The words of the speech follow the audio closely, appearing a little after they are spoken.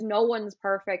no one's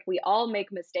perfect. We all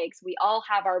make mistakes. We all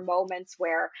have our moments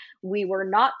where we were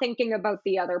not thinking about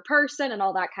the other person and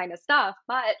all that kind of stuff.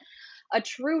 But a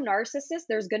true narcissist,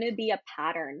 there's going to be a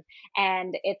pattern.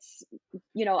 And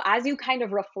as you kind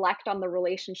of reflect on the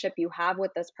relationship you have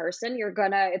with this person,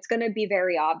 it's going to be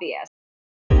very obvious.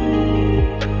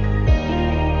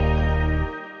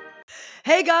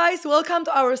 Hey guys, welcome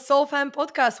to our Soul Fam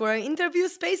podcast where I interview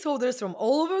space holders from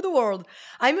all over the world.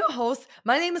 I'm your host,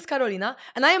 my name is Carolina,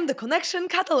 and I am the Connection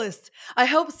Catalyst. I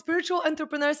help spiritual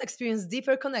entrepreneurs experience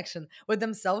deeper connection with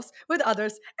themselves, with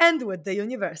others, and with the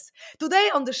universe.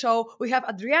 Today on the show, we have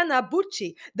Adrianna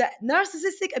Bucci, the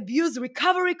Narcissistic Abuse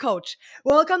Recovery Coach.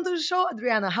 Welcome to the show,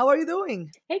 Adrianna. How are you doing?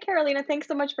 Hey, Carolina, thanks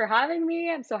so much for having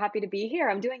me. I'm so happy to be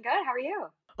here. I'm doing good. How are you?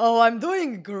 Oh, I'm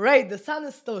doing great. The sun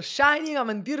is still shining. I'm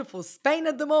in beautiful Spain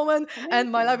at the moment,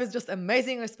 and my life Amazing. is just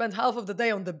amazing. I spent half of the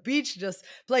day on the beach just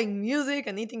playing music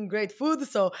and eating great food.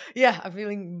 So, yeah, I'm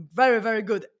feeling very, very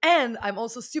good. And I'm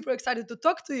also super excited to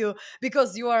talk to you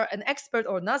because you are an expert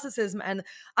on narcissism, and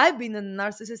I've been in a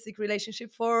narcissistic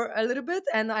relationship for a little bit,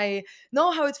 and I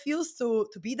know how it feels to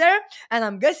be there. And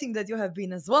I'm guessing that you have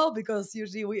been as well because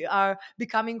usually we are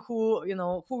becoming who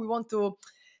we want to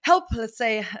help. Let's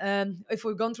say if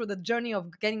we've gone through the journey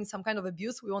of getting some kind of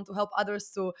abuse, we want to help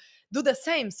others to do the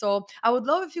same. So I would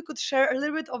love if you could share a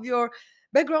little bit of your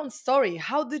background story.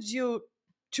 How did you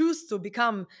choose to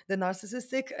become the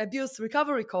narcissistic abuse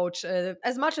recovery coach,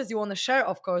 as much as you want to share,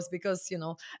 of course, because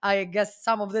I guess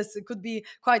some of this could be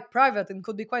quite private and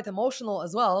could be quite emotional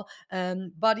as well.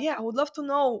 But yeah, I would love to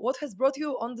know what has brought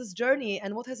you on this journey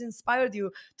and what has inspired you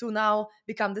to now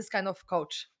become this kind of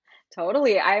coach.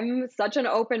 Totally. I'm such an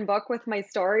open book with my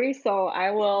story, so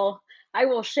I will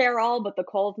share all but the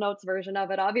cold notes version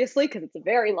of it, obviously, because it's a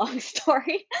very long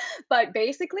story. But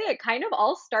basically, it kind of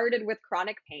all started with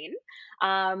chronic pain.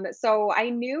 So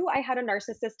I knew I had a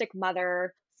narcissistic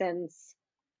mother since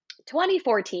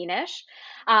 2014-ish.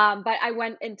 But I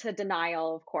went into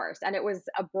denial, of course, and it was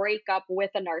a breakup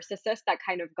with a narcissist that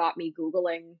kind of got me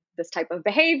Googling this type of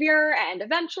behavior, and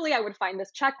eventually I would find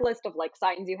this checklist of like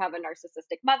signs you have a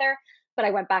narcissistic mother. But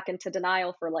I went back into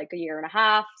denial for like a year and a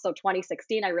half. So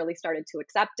 2016, I really started to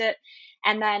accept it.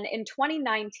 And then in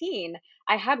 2019,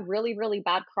 I had really, really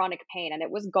bad chronic pain, and it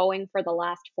was going for the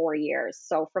last 4 years.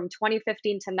 So from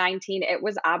 2015 to 19, it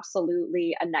was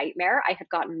absolutely a nightmare. I had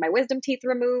gotten my wisdom teeth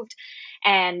removed,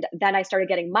 and then I started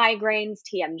getting migraines,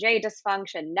 TMJ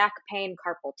dysfunction, neck pain,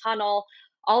 carpal tunnel.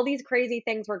 All these crazy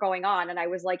things were going on, and I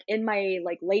was like in my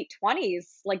like late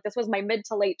 20s. Like this was my mid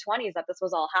to late 20s that this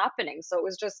was all happening. So it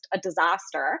was just a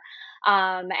disaster.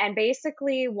 And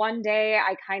basically, one day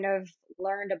I kind of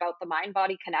learned about the mind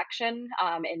body connection.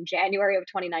 In January of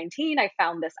 2019, I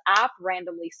found this app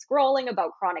randomly scrolling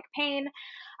about chronic pain.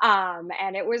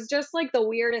 And it was just like the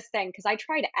weirdest thing because I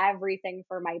tried everything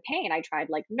for my pain. I tried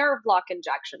like nerve block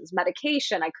injections,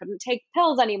 medication. I couldn't take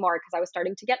pills anymore because I was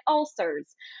starting to get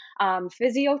ulcers,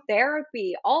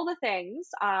 physiotherapy, all the things.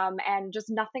 And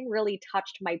just nothing really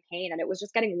touched my pain. And it was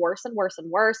just getting worse and worse and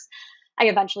worse. I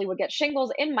eventually would get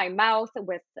shingles in my mouth and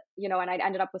I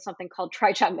ended up with something called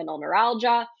trigeminal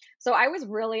neuralgia. So I was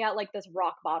really at like this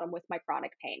rock bottom with my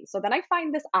chronic pain. So then I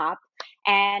find this app,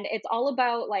 and it's all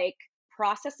about like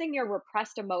processing your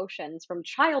repressed emotions from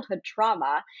childhood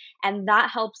trauma, and that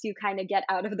helps you kind of get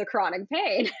out of the chronic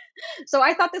pain. So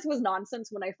I thought this was nonsense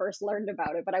when I first learned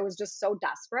about it, but I was just so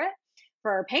desperate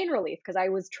for pain relief because I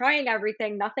was trying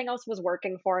everything. Nothing else was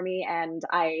working for me, and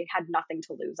I had nothing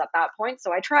to lose at that point.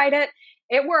 So I tried it.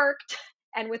 It worked.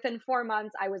 And within 4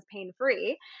 months, I was pain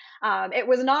free. It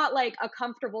was not like a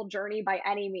comfortable journey by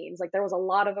any means. Like there was a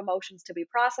lot of emotions to be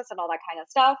processed and all that kind of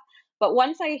stuff. But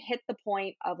once I hit the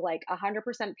point of like 100%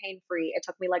 pain free, it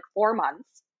took me like 4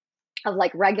 months of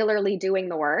like regularly doing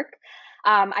the work.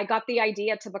 I got the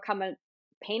idea to become a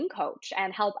pain coach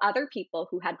and help other people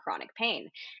who had chronic pain.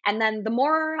 And then the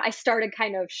more I started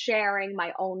kind of sharing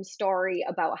my own story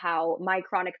about how my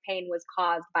chronic pain was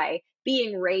caused by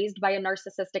being raised by a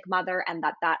narcissistic mother, and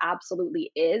that absolutely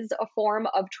is a form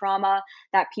of trauma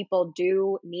that people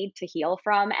do need to heal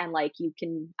from, and like you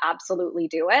can absolutely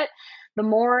do it, the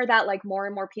more that like more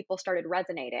and more people started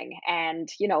resonating. And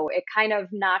it kind of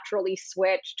naturally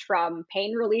switched from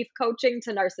pain relief coaching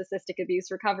to narcissistic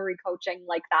abuse recovery coaching,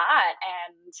 like that.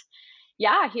 And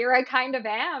yeah, here I kind of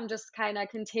am, just kind of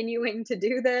continuing to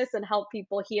do this and help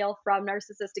people heal from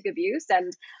narcissistic abuse.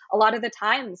 And a lot of the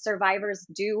time, survivors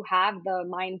do have the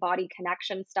mind body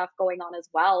connection stuff going on as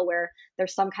well, where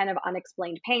there's some kind of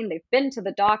unexplained pain. They've been to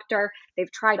the doctor,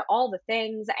 they've tried all the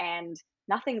things, and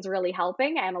nothing's really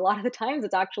helping. And a lot of the times,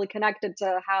 it's actually connected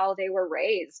to how they were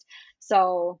raised.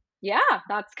 So, yeah,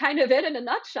 that's kind of it in a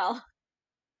nutshell.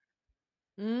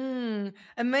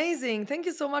 Amazing. Thank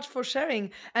you so much for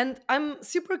sharing. And I'm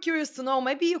super curious to know,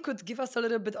 maybe you could give us a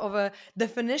little bit of a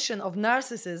definition of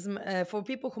narcissism for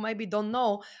people who maybe don't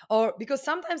know, or because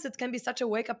sometimes it can be such a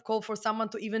wake up call for someone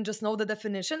to even just know the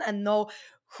definition and know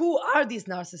who are these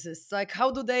narcissists? Like, how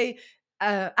do they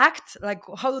act? Like,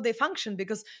 how do they function?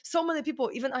 Because so many people,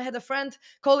 even I had a friend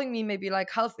calling me maybe like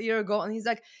half a year ago, and he's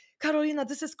like, Carolina,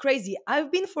 this is crazy.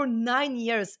 I've been for 9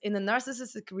 years in a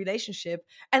narcissistic relationship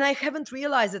and I haven't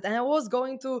realized it. And I was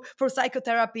going to for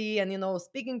psychotherapy and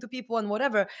speaking to people and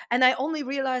whatever. And I only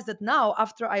realized that now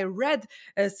after I read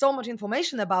so much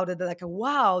information about it, that like,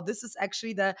 wow, this is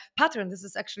actually the pattern. This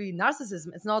is actually narcissism.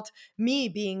 It's not me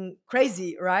being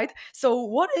crazy, right? So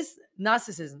what is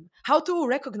narcissism? How to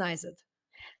recognize it?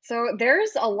 So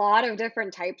there's a lot of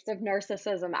different types of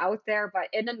narcissism out there, but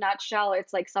in a nutshell,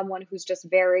 it's like someone who's just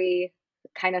very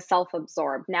kind of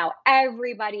self-absorbed. Now,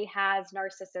 everybody has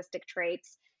narcissistic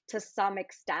traits to some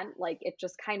extent. Like it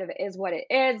just kind of is what it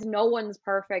is. No one's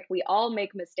perfect. We all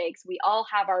make mistakes. We all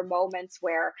have our moments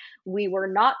where we were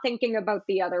not thinking about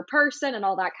the other person and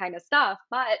all that kind of stuff.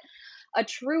 But a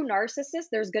true narcissist,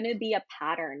 there's going to be a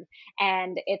pattern.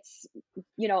 And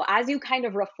as you kind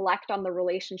of reflect on the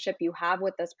relationship you have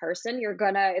with this person,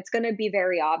 it's gonna be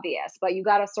very obvious, but you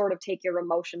gotta sort of take your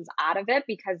emotions out of it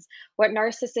because what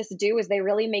narcissists do is they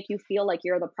really make you feel like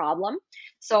you're the problem.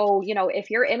 So, if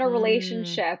you're in a Mm.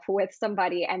 relationship with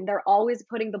somebody and they're always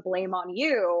putting the blame on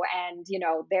you and,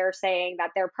 they're saying that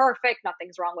they're perfect,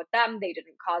 nothing's wrong with them, they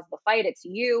didn't cause the fight, it's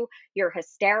you, you're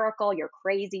hysterical, you're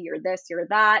crazy, you're this, you're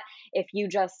that. If you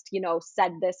just,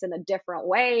 said this in a different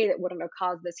way, it wouldn't have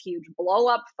caused this huge blow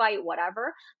up fight,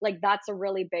 whatever. Like that's a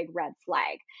really big red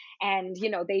flag. And,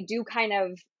 they do kind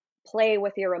of play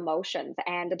with your emotions.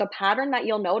 And the pattern that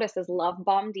you'll notice is love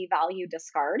bomb, devalue,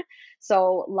 discard.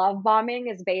 So love bombing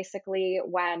is basically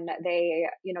when they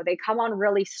come on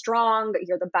really strong,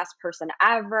 you're the best person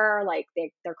ever, like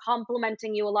they're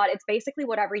complimenting you a lot. It's basically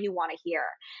whatever you want to hear.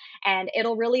 And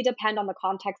it'll really depend on the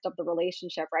context of the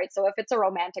relationship, right? So if it's a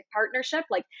romantic partnership,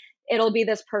 like it'll be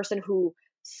this person who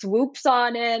swoops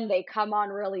on in, they come on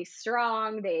really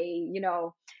strong,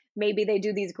 maybe they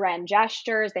do these grand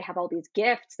gestures, they have all these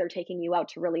gifts, they're taking you out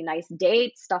to really nice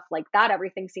dates, stuff like that.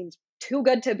 Everything seems too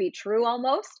good to be true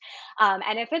almost.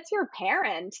 And if it's your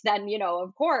parent, then,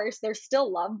 of course, there's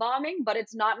still love bombing, but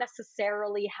it's not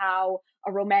necessarily how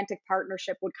a romantic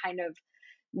partnership would kind of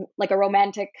like a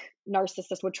romantic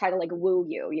narcissist would try to like woo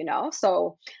you,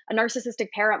 so a narcissistic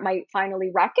parent might finally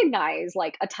recognize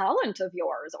like a talent of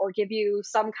yours or give you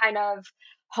some kind of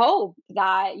hope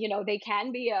that they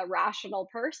can be a rational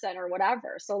person or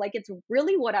whatever. So like it's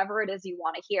really whatever it is you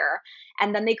want to hear,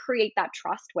 and then they create that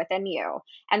trust within you.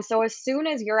 And so as soon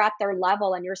as you're at their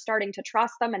level and you're starting to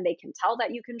trust them and they can tell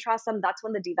that you can trust them, that's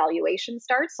when the devaluation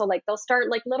starts. So like they'll start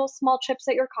like little small chips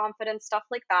at your confidence, stuff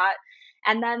like that.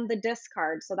 And then the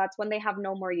discard. So that's when they have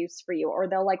no more use for you, or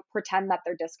they'll like pretend that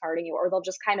they're discarding you, or they'll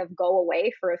just kind of go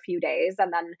away for a few days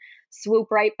and then swoop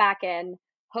right back in,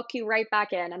 hook you right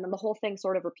back in. And then the whole thing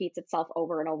sort of repeats itself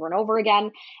over and over and over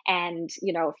again. And,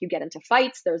 if you get into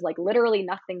fights, there's like literally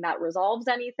nothing that resolves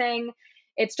anything.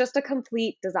 It's just a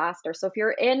complete disaster. So if you're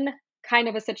in kind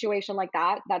of a situation like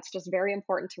that, that's just very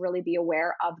important to really be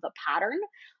aware of the pattern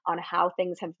on how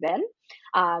things have been,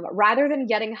 rather than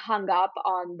getting hung up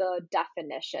on the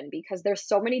definition, because there's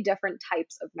so many different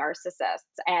types of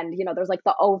narcissists. And there's like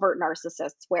the overt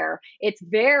narcissists where it's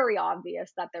very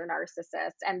obvious that they're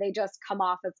narcissists and they just come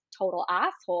off as total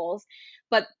assholes.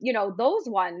 But those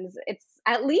ones, it's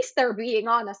at least they're being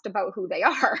honest about who they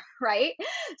are, right?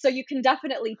 So you can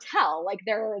definitely tell like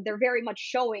they're very much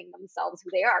showing themselves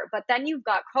who they are. But then you've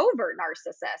got covert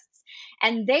narcissists,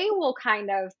 and they will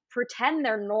kind of pretend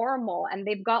they're normal, and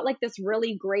they've got like this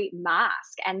really great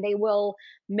mask, and they will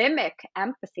mimic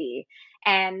empathy.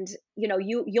 And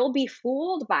you'll be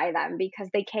fooled by them because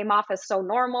they came off as so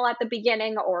normal at the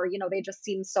beginning, or they just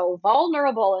seem so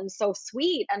vulnerable and so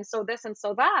sweet and so this and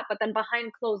so that, but then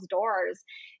behind closed doors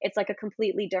it's like a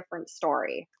completely different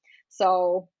story.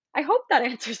 So I hope that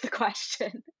answers the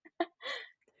question.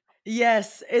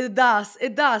 Yes, it does.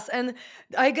 It does. And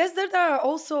I guess that there are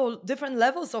also different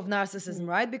levels of narcissism, Mhm.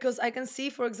 right? Because I can see,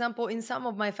 for example, in some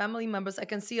of my family members, I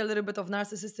can see a little bit of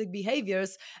narcissistic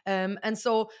behaviors. And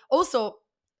so also,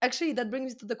 actually, that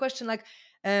brings me to the question like,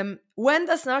 when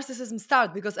does narcissism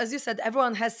start? Because as you said,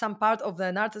 everyone has some part of the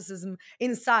narcissism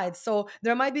inside. So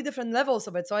there might be different levels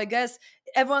of it. So I guess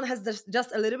everyone has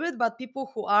just a little bit, but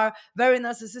people who are very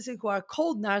narcissistic, who are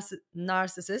called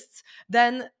narcissists,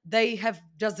 then they have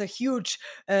just a huge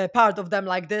part of them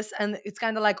like this, and it's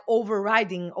kind of like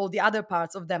overriding all the other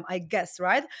parts of them, I guess,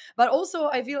 right? But also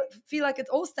I feel like it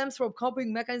all stems from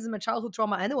coping mechanism and childhood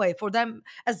trauma anyway for them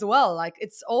as well. Like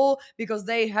it's all because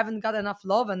they haven't got enough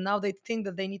love, and now they think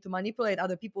that they need to manipulate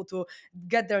other people to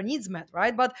get their needs met,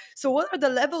 right? But so what are the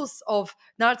levels of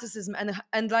narcissism?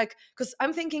 And like, because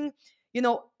I'm thinking,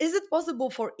 is it possible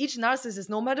for each narcissist,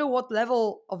 no matter what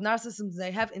level of narcissism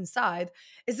they have inside,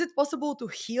 is it possible to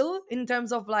heal in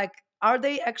terms of like, are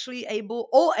they actually able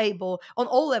on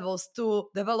all levels to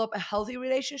develop a healthy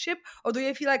relationship? Or do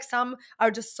you feel like some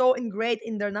are just so ingrained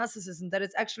in their narcissism that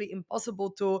it's actually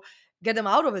impossible to get them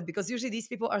out of it? Because usually these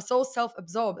people are so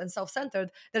self-absorbed and self-centered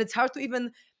that it's hard to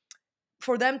even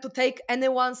for them to take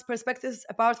anyone's perspectives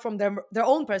apart from their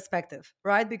own perspective,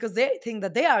 right? Because they think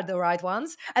that they are the right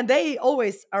ones and they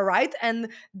always are right, and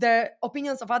the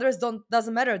opinions of others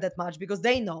doesn't matter that much because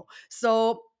they know.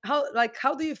 So how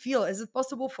do you feel? Is it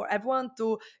possible for everyone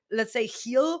to, let's say,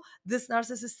 heal this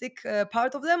narcissistic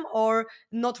part of them, or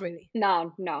not really?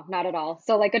 No, no, not at all.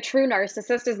 So, like, a true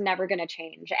narcissist is never going to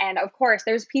change. And of course,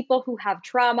 there's people who have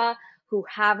trauma, who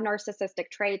have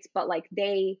narcissistic traits, but like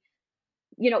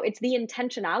it's the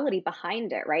intentionality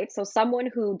behind it, right? So, someone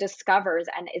who discovers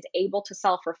and is able to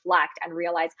self reflect and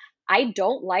realize, I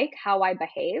don't like how I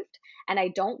behaved and I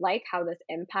don't like how this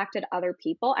impacted other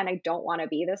people and I don't want to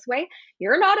be this way.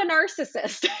 You're not a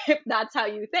narcissist if that's how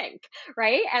you think,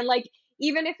 right? And like,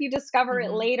 even if you discover it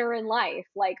Hmm. later in life,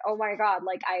 like, oh my God,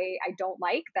 like I don't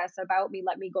like this about me,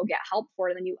 let me go get help for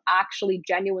it. And then you actually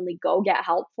genuinely go get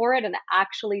help for it and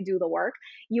actually do the work.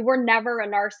 You were never a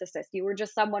narcissist. You were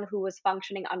just someone who was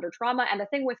functioning under trauma. And the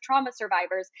thing with trauma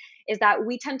survivors is that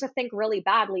we tend to think really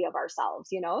badly of ourselves,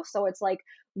 you know? So it's like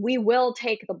we will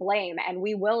take the blame and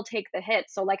we will take the hit.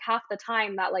 So like half the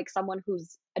time that like someone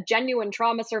who's a genuine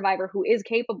trauma survivor who is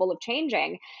capable of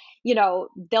changing,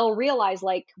 they'll realize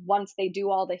like once they do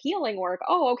all the healing work,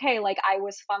 oh, okay, like I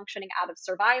was functioning out of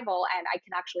survival and I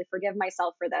can actually forgive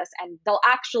myself for this. And they'll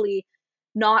actually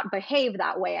not behave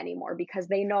that way anymore because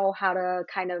they know how to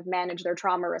kind of manage their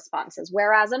trauma responses.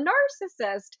 Whereas a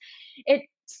narcissist,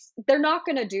 they're not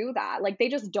going to do that. Like they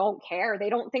just don't care. They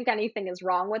don't think anything is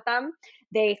wrong with them.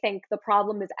 They think the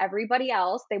problem is everybody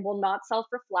else. They will not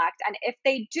self-reflect. And if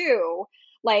they do,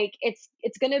 like it's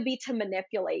going to be to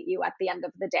manipulate you at the end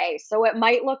of the day. So it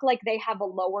might look like they have a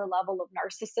lower level of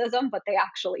narcissism, but they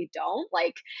actually don't.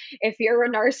 Like if you're a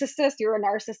narcissist, you're a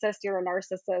narcissist, you're a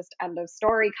narcissist, end of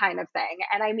story kind of thing.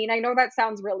 And I mean, I know that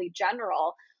sounds really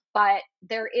general, but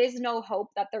there is no hope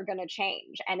that they're going to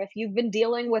change. And if you've been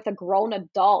dealing with a grown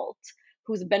adult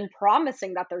who's been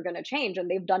promising that they're going to change and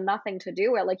they've done nothing to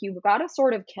do it, like you've got to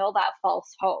sort of kill that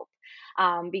false hope.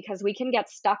 Because we can get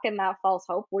stuck in that false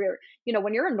hope where,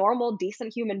 when you're a normal,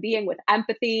 decent human being with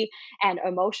empathy and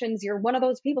emotions, you're one of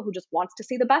those people who just wants to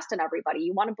see the best in everybody.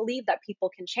 You want to believe that people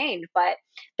can change, but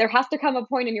there has to come a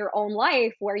point in your own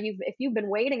life where if you've been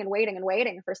waiting and waiting and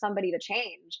waiting for somebody to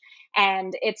change,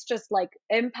 and it's just like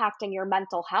impacting your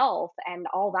mental health and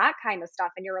all that kind of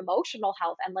stuff and your emotional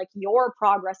health and like your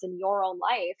progress in your own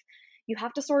life, you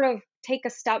have to sort of take a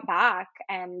step back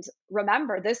and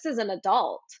remember this is an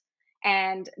adult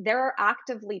and they're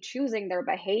actively choosing their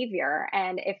behavior.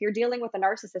 And if you're dealing with a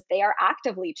narcissist, they are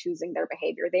actively choosing their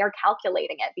behavior. They are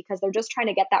calculating it because they're just trying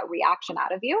to get that reaction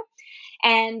out of you.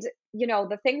 And,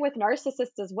 the thing with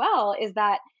narcissists as well is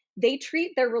that they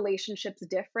treat their relationships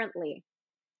differently.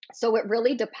 So it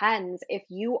really depends if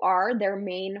you are their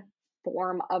main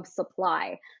form of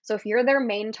supply. So if you're their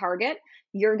main target,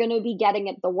 you're going to be getting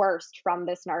it the worst from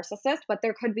this narcissist. But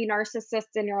there could be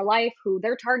narcissists in your life who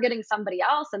they're targeting somebody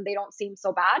else and they don't seem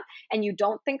so bad. And you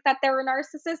don't think that they're a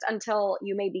narcissist until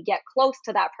you maybe get close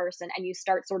to that person and you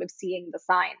start sort of seeing the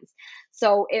signs.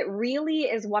 So it really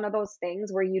is one of those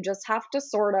things where you just have to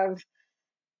sort of,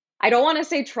 I don't want to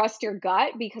say trust your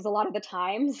gut because a lot of the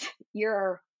times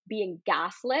you're being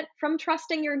gaslit from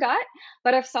trusting your gut.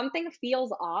 But if something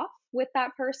feels off with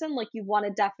that person, like you want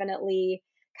to definitely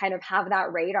kind of have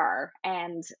that radar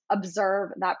and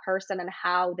observe that person and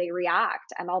how they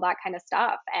react and all that kind of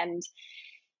stuff. And,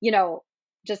 you know,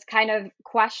 just kind of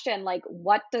question like,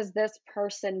 what does this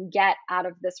person get out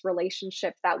of this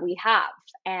relationship that we have?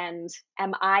 And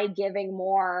am I giving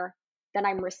more than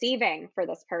I'm receiving for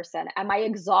this person? Am I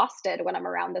exhausted when I'm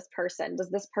around this person? Does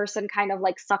this person kind of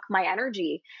like suck my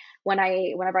energy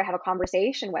whenever I have a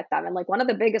conversation with them? And like one of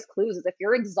the biggest clues is if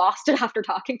you're exhausted after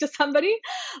talking to somebody,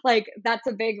 like that's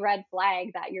a big red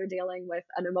flag that you're dealing with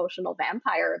an emotional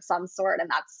vampire of some sort, and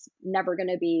that's never going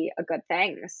to be a good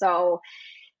thing. So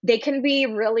they can be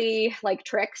really like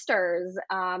tricksters,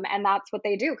 and that's what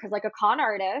they do, because like a con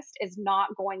artist is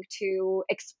not going to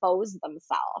expose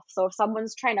themselves. So if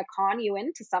someone's trying to con you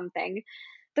into something,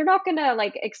 they're not going to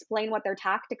like explain what their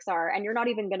tactics are, and you're not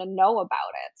even going to know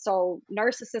about it. So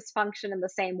narcissists function in the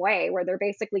same way, where they're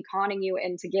basically conning you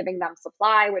into giving them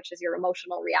supply, which is your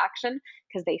emotional reaction,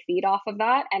 because they feed off of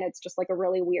that, and it's just like a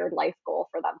really weird life goal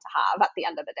for them to have at the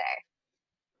end of the day.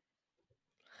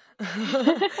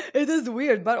 It is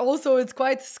weird, but also it's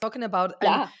quite talking about.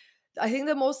 And Yeah. I think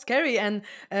the most scary, and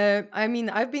I mean,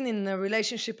 I've been in a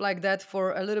relationship like that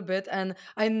for a little bit, and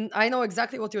I know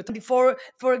exactly what you're talking. Before,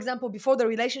 for example, before the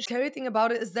relationship, scary thing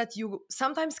about it is that you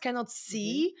sometimes cannot Hmm.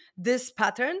 see this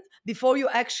pattern before you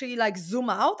actually like zoom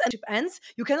out and it ends.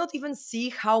 You cannot even see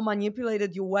how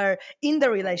manipulated you were in the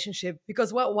Okay. relationship,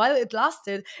 because while it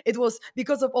lasted, it was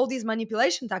because of all these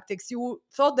manipulation tactics. You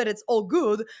thought that it's all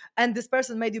good, and this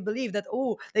person made you believe that,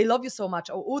 oh, they love you so much,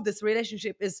 or oh, this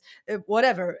relationship is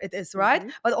whatever it is, right? Hmm.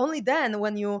 But only then,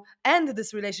 when you end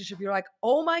this relationship, you're like,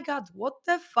 oh my god, what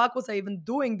the fuck was I even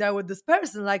doing there with this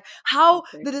person? Like, how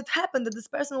Exactly. did it happen that this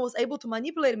person was able to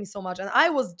manipulate me so much? And I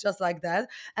was just like that.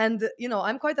 And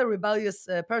I'm quite a rebellious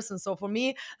person, so for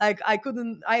me, like, I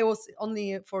was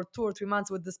only for 2 or 3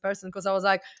 months with this person, because I was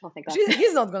like, Oh, thank God.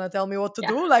 he's not gonna tell me what to Yeah.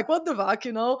 do, like, what the fuck.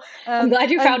 I'm and glad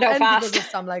you and found out and because fast. of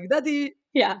some like daddy.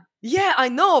 Yeah. Yeah, I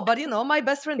know, but my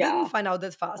best friend didn't Yeah. find out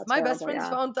that fast. That's My best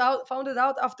horrible. friend Yeah. found it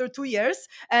out after 2 years,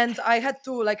 and I had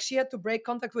to like she had to break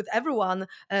contact with everyone,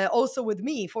 also with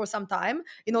me for some time,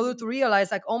 in order Mhm. to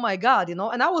realize, like, oh my god.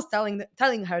 And I was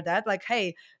telling her that, like,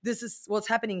 hey, this is what's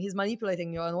happening. He's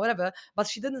manipulating you and whatever, but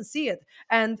she didn't see it.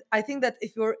 And I think that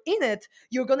if you're in it,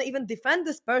 you're gonna even defend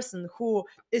this person who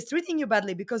is treating you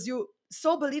badly, because you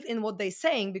so believe in what they're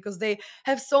saying, because they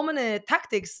have so many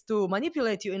tactics to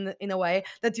manipulate you in a way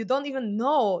that you don't even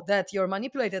know that you're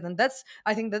manipulated. And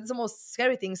I think that's the most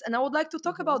scary things. And I would like to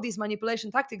talk Mhm. about these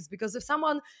manipulation tactics, because if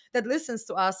someone that listens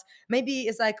to us maybe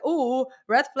is like, oh,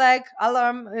 red flag,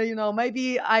 alarm,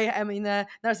 maybe I am in a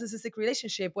narcissistic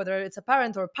relationship, whether it's a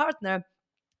parent or a partner,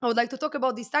 I would like to talk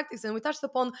about these tactics. And we touched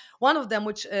upon one of them,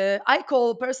 which I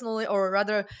call personally, or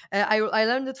rather, I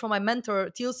learned it from my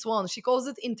mentor, Teal Swan. She calls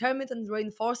it intermittent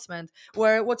reinforcement,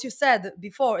 where what you said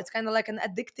before, it's kind of like an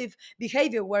addictive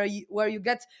behavior, where you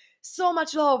get so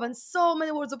much love and so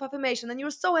many words of affirmation, and you're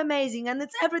so amazing, and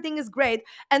everything is great.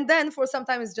 And then for some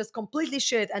time, it's just completely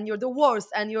shit, and you're the worst,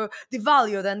 and you're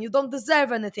devalued, and you don't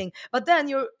deserve anything. But then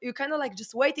you're kind of like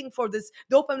just waiting for this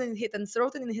dopamine hit and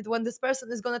serotonin hit, when this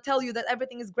person is going to tell you that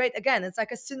everything is great again. It's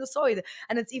like a sinusoid,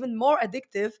 and it's even more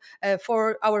addictive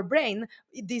for our brain,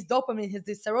 these dopamine hits,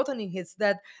 these serotonin hits,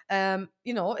 that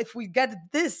if we get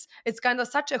this, it's kind of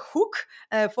such a hook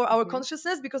for our Mhm.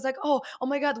 consciousness, because like, oh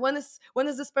my god, when is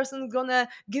this person gonna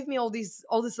give me all this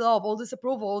love, all this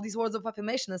approval, all these words of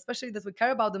affirmation, especially that we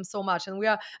care about them so much.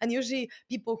 And usually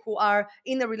people who are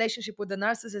in a relationship with the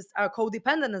narcissist are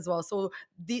codependent as well. So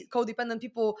the codependent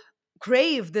people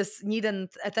crave this need and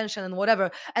attention and whatever.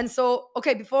 And so,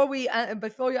 okay, before you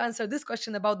answer this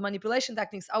question about manipulation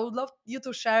techniques, I would love you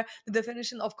to share the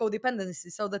definition of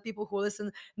codependency, so that people who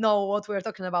listen know what we're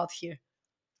talking about here.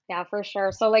 Yeah, for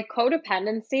sure. So, like,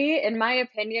 codependency, in my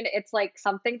opinion, it's like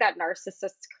something that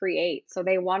narcissists create. So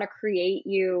they want to create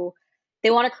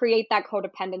that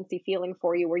codependency feeling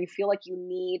for you, where you feel like you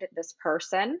need this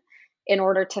person in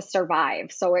order to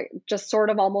survive. So it just sort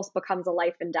of almost becomes a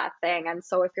life and death thing. And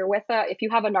so if you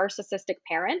have a narcissistic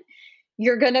parent,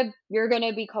 you're gonna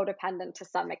be codependent to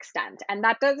some extent. And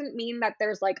that doesn't mean that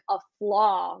there's like a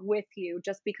flaw with you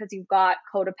just because you've got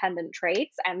codependent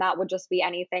traits. And that would just be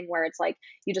anything where it's like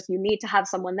you need to have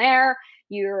someone there,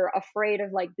 you're afraid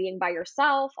of like being by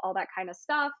yourself, all that kind of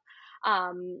stuff.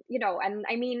 And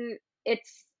I mean,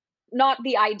 it's not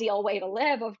the ideal way to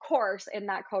live, of course, in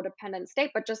that codependent state,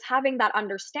 but just having that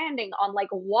understanding on like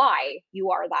why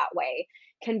you are that way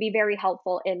can be very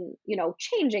helpful in,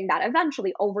 changing that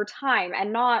eventually over time,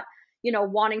 and not,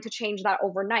 wanting to change that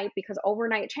overnight, because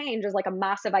overnight change is like a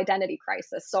massive identity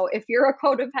crisis. So if you're a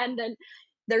codependent,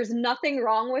 there's nothing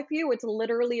wrong with you. It's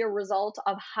literally a result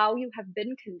of how you have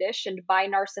been conditioned by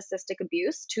narcissistic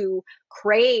abuse to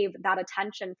crave that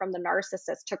attention from the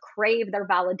narcissist, to crave their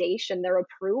validation, their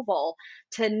approval,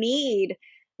 to need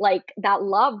like that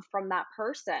love from that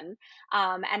person.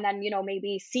 And then,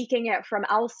 maybe seeking it from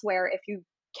elsewhere if you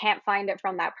can't find it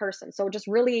from that person. So just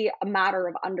really a matter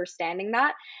of understanding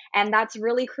that. And that's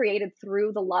really created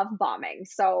through the love bombing.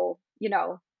 So,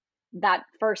 that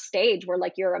first stage where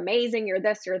like you're amazing, you're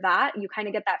this, you're that, you kind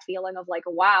of get that feeling of like,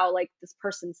 wow, like this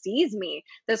person sees me.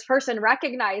 This person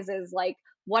recognizes like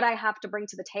what I have to bring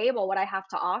to the table, what I have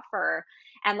to offer.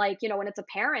 And like, when it's a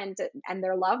parent and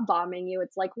they're love bombing you,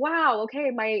 it's like, wow,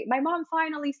 okay, my mom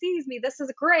finally sees me. This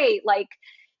is great. Like,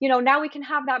 now we can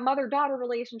have that mother-daughter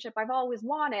relationship I've always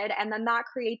wanted. And then that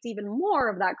creates even more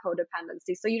of that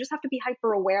codependency. So you just have to be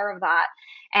hyper aware of that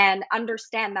and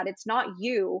understand that it's not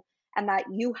you and that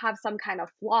you have some kind of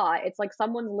flaw. It's like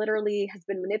someone literally has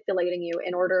been manipulating you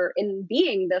in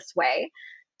being this way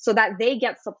so that they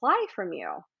get supply from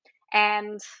you.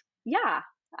 And yeah,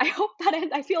 I hope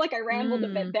I feel like I rambled a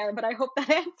bit Mm. there, but I hope that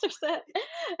answers it.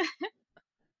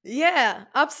 Yeah,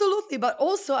 absolutely. But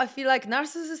also, I feel like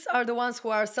narcissists are the ones who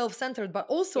are self centered, but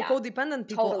also Yeah, codependent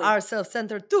people totally. are self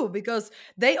centered too, because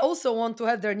they also want to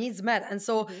have their needs met. And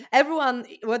so, Hmm. everyone,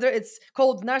 whether it's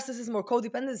called narcissism or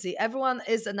codependency, everyone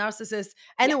is a narcissist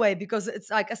Yeah. anyway, because it's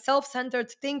like a self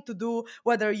centered thing to do,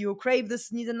 whether you crave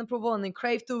this need and approval and you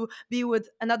crave to be with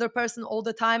another person all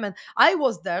the time. And I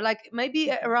was there, like maybe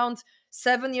Hmm. around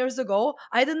 7 years ago,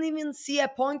 I didn't even see a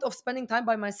point of spending time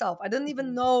by myself. I didn't even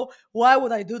Hmm. know why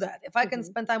would I do that. If I can Hmm.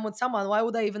 spend time with someone, why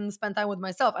would I even spend time with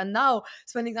myself? And now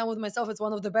spending time with myself is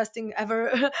one of the best thing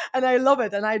ever. And I love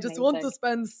it. And I just want to Amazing.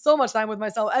 spend so much time with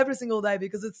myself every single day,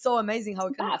 because it's so amazing how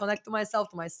It's I the can best. connect to myself,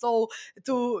 to my soul,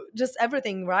 to just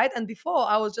everything, right? And before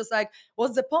I was just like,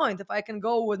 what's the point? If I can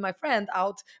go with my friend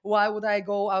out, why would I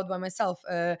go out by myself,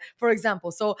 for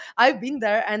example? So I've been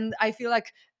there, and I feel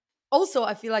like also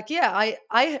I feel like, yeah,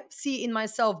 I see in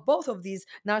myself both of these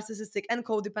narcissistic and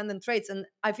codependent traits, and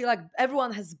I feel like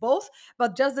everyone has both,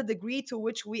 but just the degree to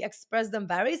which we express them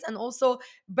varies, and also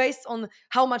based on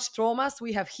how much traumas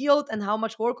we have healed and how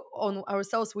much work on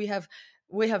ourselves we have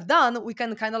done, we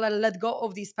can kind of let go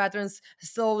of these patterns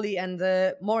slowly and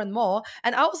more.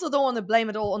 And I also don't want to blame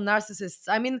it all on narcissists.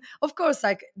 I mean, of course,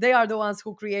 like they are the ones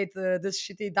who create this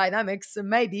shitty dynamics,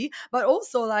 maybe, but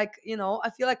also, like, I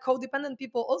feel like codependent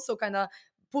people also kind of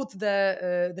put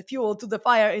the fuel to the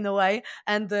fire in a way,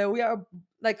 and we are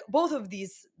like, both of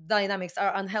these dynamics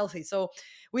are unhealthy. So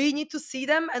we need to see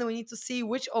them, and we need to see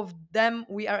which of them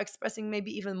we are expressing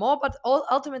maybe even more, but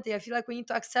ultimately I feel like we need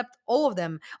to accept all of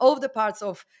them, all of the parts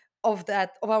of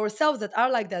ourselves that are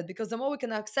like that, because the more we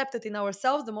can accept it in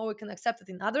ourselves, the more we can accept it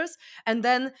in others, and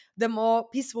then the more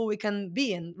peaceful we can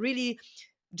be, and really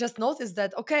just notice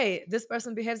that, okay, this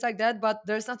person behaves like that, but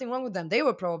there's nothing wrong with them. They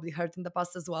were probably hurt in the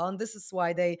past as well, and this is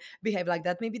why they behave like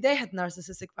that. Maybe they had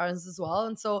narcissistic parents as well,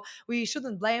 and so we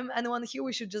shouldn't blame anyone here.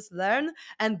 We should just learn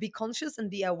and be conscious and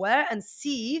be aware and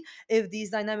see if these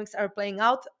dynamics are playing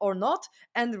out or not,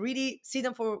 and really see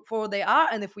them for what they are.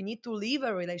 And if we need to leave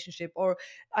a relationship, or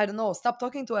I don't know, stop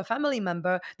talking to a family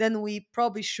member, then we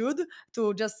probably should,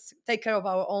 to just take care of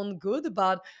our own good.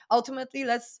 But ultimately,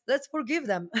 let's forgive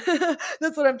them.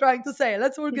 That's what I'm trying to say.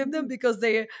 Let's forgive them, because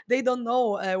they don't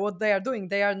know what they are doing.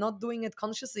 They are not doing it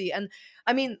consciously. And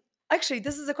I mean, actually,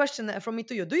 this is a question from me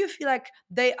to you. Do you feel like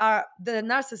the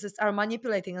narcissists are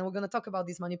manipulating? And we're going to talk about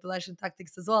these manipulation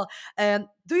tactics as well.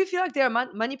 Do you feel like they are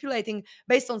manipulating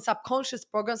based on subconscious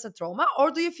programs and trauma,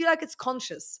 or do you feel like it's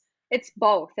conscious? It's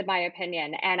both, in my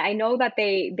opinion, and I know that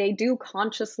they do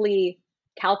consciously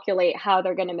calculate how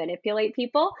they're gonna manipulate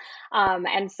people,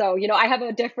 and so, I have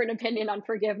a different opinion on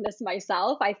forgiveness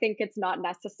myself. I think it's not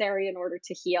necessary in order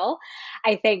to heal.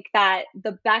 I think that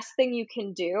the best thing you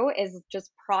can do is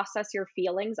just process your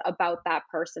feelings about that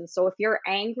person. So if you're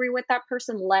angry with that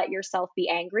person, let yourself be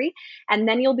angry, and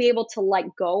then you'll be able to let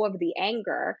go of the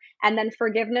anger, and then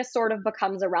forgiveness sort of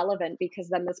becomes irrelevant because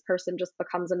then this person just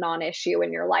becomes a non-issue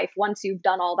in your life once you've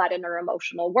done all that inner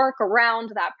emotional work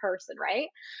around that person, right?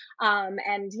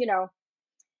 And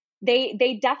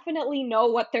they definitely know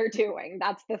what they're doing.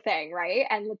 That's the thing, right?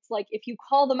 And it's like if you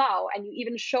call them out and you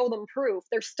even show them proof,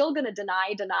 they're still going to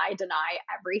deny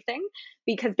everything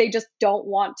because they just don't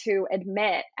want to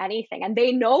admit anything, and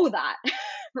they know that.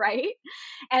 Right?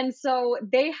 And so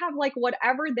they have like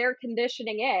whatever their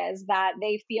conditioning is that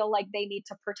they feel like they need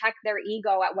to protect their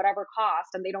ego at whatever cost,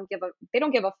 and they don't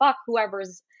give a fuck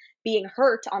whoever's being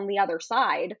hurt on the other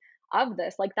side of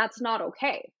this. Like that's not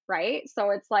okay, right? So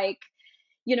it's like,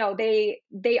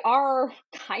 they are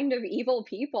kind of evil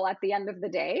people at the end of the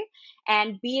day,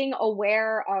 and being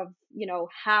aware of,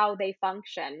 how they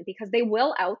function, because they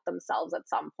will out themselves at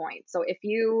some point. So if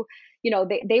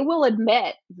they will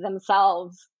admit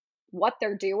themselves what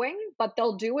they're doing, but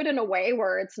they'll do it in a way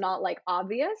where it's not like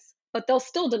obvious, but they'll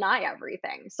still deny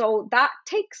everything. So that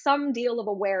takes some deal of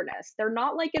awareness. They're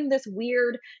not like in this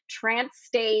weird trance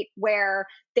state where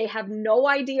they have no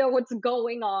idea what's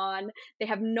going on, they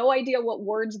have no idea what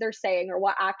words they're saying or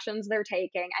what actions they're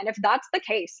taking. And if that's the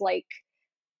case, like,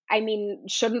 I mean,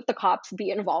 shouldn't the cops be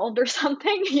involved or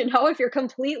something? You know, if you're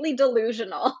completely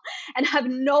delusional and have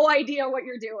no idea what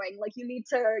you're doing, like you need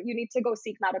to go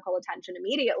seek medical attention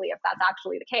immediately if that's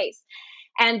actually the case.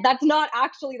 And that's not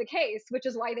actually the case, which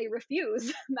is why they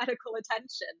refuse medical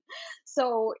attention.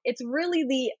 So it's really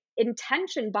the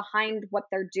intention behind what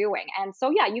they're doing. And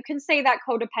so, yeah, you can say that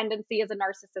codependency is a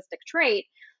narcissistic trait,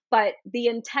 but the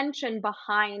intention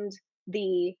behind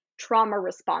the trauma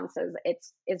responses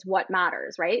it's is what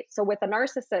matters, right? So with a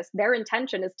narcissist, their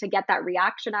intention is to get that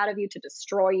reaction out of you, to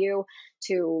destroy you,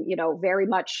 to, you know, very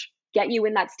much get you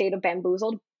in that state of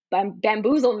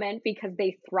bamboozlement, because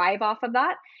they thrive off of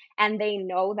that, and they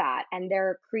know that, and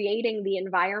they're creating the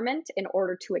environment in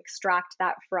order to extract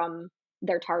that from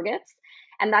their targets.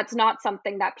 And that's not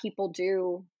something that people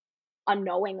do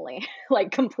unknowingly,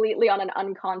 like completely on an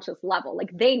unconscious level. Like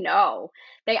they know,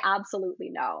 they absolutely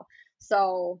know.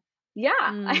 So, yeah,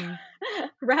 Mm.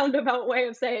 roundabout way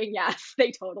of saying yes,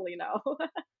 they totally know.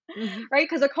 Mhm. Right?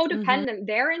 Because a Mhm. codependent,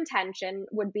 their intention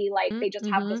would be like they just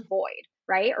have this Mhm. void,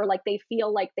 right? Or like they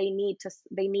feel like they need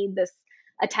this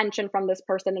attention from this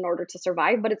person in order to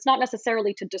survive, but it's not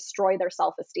necessarily to destroy their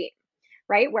self-esteem.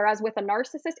 Right? Whereas with a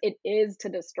narcissist, it is to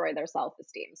destroy their self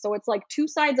esteem. So it's like two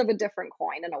sides of a different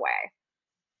coin in a way.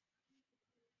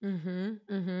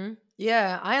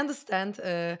 Yeah, I understand.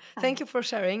 Thank you for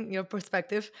sharing your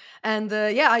perspective. And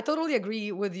yeah, I totally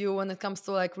agree with you when it comes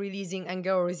to like releasing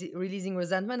anger or releasing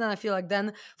resentment. And I feel like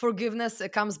then forgiveness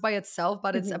comes by itself,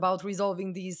 but it's Mhm. about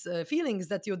resolving these feelings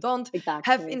that you don't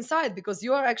have Exactly. inside, because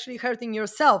you are actually hurting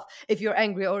yourself if you're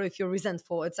angry or if you're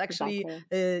resentful. It's actually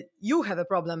Exactly. you have a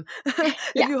problem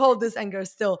if Yeah, you hold this anger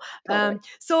still. totally.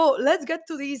 So let's get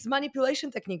to these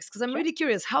manipulation techniques, because I'm Sure. really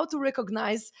curious how to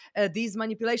recognize these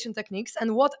manipulation techniques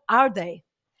and what are they?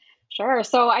 Sure.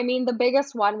 So, I mean, the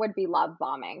biggest one would be love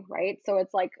bombing, right? So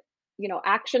it's like, you know,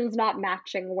 actions not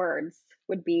matching words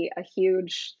would be a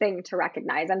huge thing to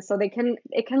recognize. And so it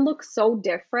can look so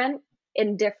different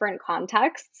in different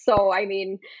contexts. So, I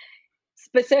mean,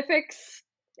 specifics,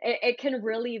 it can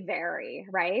really vary,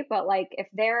 right? But like if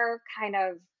they're kind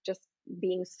of just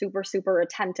being super, super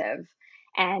attentive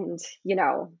and, you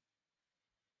know,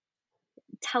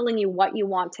 telling you what you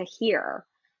want to hear,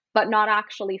 but not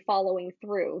actually following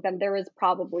through, then there is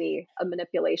probably a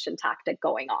manipulation tactic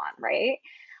going on, right?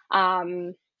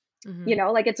 Um, you Mhm.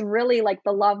 know, like it's really like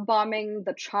the love bombing,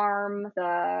 the charm,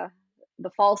 the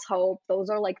false hope. Those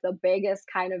are like the biggest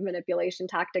kind of manipulation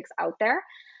tactics out there.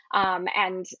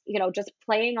 And you know, just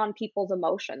playing on people's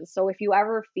emotions. So if you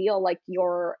ever feel like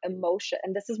your emotion,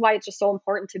 and this is why it's just so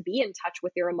important to be in touch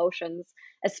with your emotions,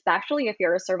 especially if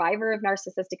you're a survivor of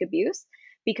narcissistic abuse,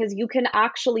 because you can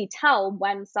actually tell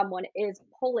when someone is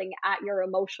pulling at your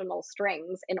emotional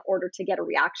strings in order to get a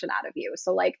reaction out of you.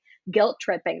 So like guilt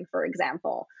tripping, for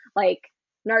example, like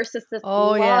narcissists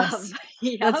Oh, love, yes.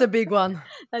 That's yep, a big one.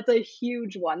 that's a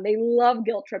huge one. They love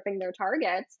guilt tripping their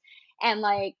targets. And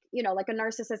like, you know, like a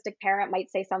narcissistic parent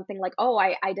might say something like, "Oh,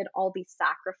 I did all these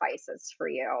sacrifices for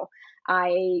you.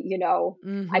 You know,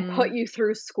 I put Mhm. you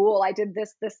through school. I did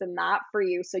this, and that for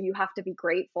you. So you have to be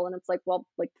grateful." And it's like, well,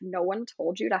 like no one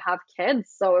told you to have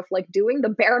kids. So if like doing the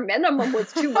bare minimum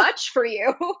was too much for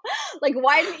you, like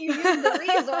why didn't you use the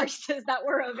resources that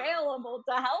were available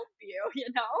to help you, you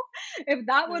know? If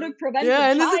that would have Yeah, prevented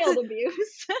and is child it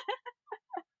abuse,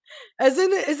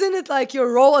 isn't it like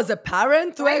your role as a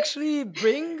parent to right? actually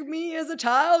bring me as a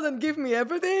child and give me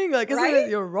everything? Like, isn't it Right?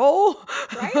 your role?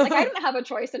 Right? Like I didn't have a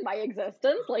choice in my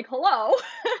existence. Like, hello.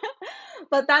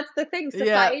 But that's the thing. Yeah,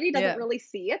 Society doesn't yeah. really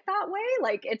see it that way.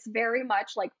 Like, it's very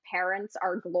much like parents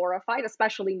are glorified,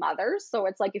 especially mothers. So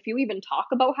it's like if you even talk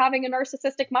about having a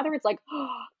narcissistic mother, it's like,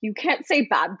 oh, you can't say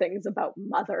bad things about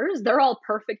mothers. They're all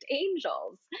perfect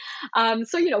angels.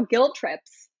 So, you know, guilt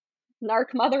trips.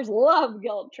 Narc mothers love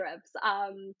guilt trips.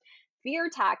 Fear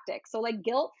tactics. So like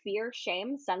guilt, fear,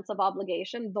 shame, sense of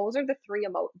obligation. Those are the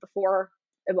four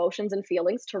emotions and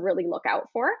feelings to really look out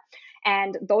for.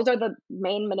 And those are the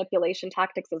main manipulation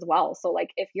tactics as well. So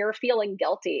like if you're feeling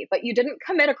guilty, but you didn't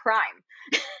commit a crime,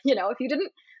 you know, if you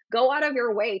didn't go out of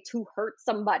your way to hurt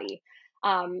somebody,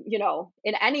 you know,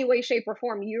 in any way, shape, or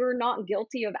form, you're not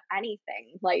guilty of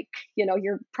anything. Like, you know,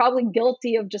 you're probably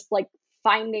guilty of just like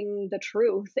finding the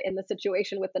truth in the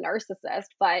situation with the narcissist,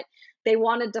 but they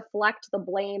want to deflect the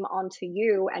blame onto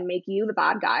you and make you the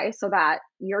bad guy so that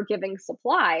you're giving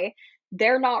supply.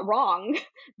 They're not wrong.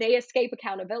 They escape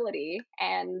accountability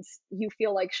and you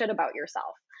feel like shit about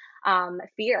yourself.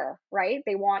 Fear, right?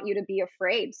 They want you to be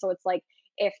afraid. So it's like,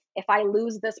 if I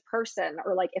lose this person,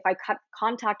 or like if I cut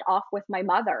contact off with my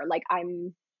mother, like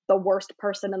I'm the worst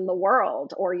person in the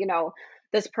world, or you know,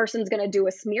 this person's going to do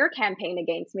a smear campaign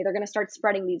against me. They're going to start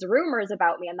spreading these rumors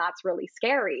about me, and that's really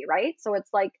scary, right? So it's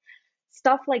like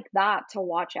stuff like that to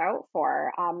watch out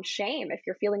for. Shame, if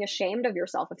you're feeling ashamed of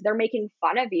yourself, if they're making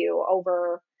fun of you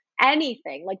over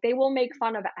anything, like they will make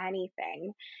fun of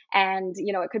anything. And,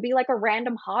 it could be like a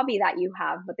random hobby that you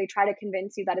have, but they try to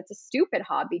convince you that it's a stupid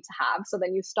hobby to have. So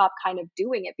then you stop kind of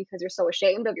doing it because you're so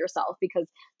ashamed of yourself because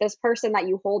this person that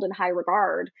you hold in high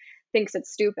regard thinks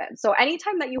it's stupid. So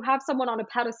anytime that you have someone on a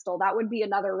pedestal, that would be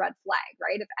another red flag,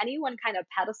 right? If anyone kind of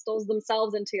pedestals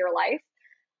themselves into your life,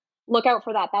 look out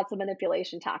for that. That's a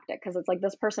manipulation tactic because it's like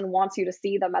this person wants you to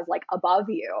see them as like above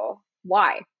you.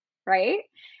 Why? Right?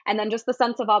 And then just the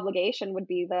sense of obligation would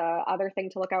be the other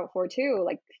thing to look out for too.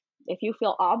 Like if you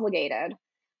feel obligated,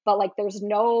 but like there's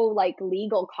no like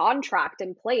legal contract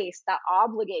in place that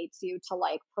obligates you to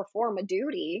like perform a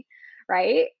duty,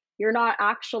 right? You're not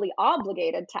actually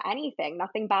obligated to anything.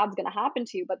 Nothing bad's going to happen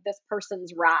to you, but this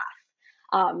person's wrath.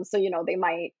 So, they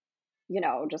might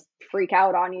just freak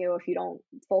out on you if you don't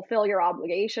fulfill your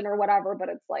obligation or whatever. But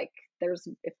it's like,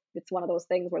 if it's one of those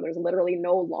things where there's literally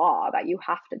no law that you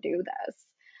have to do this,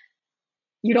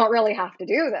 you don't really have to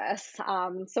do this.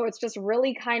 So it's just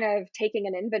really kind of taking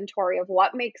an inventory of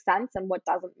what makes sense and what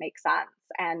doesn't make sense,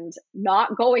 and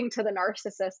not going to the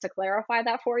narcissist to clarify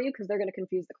that for you because they're going to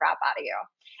confuse the crap out of you.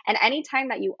 And anytime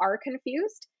that you are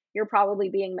confused, you're probably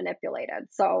being manipulated.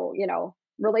 So,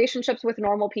 relationships with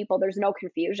normal people, there's no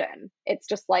confusion. It's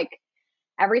just like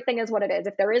everything is what it is.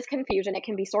 If there is confusion, it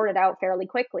can be sorted out fairly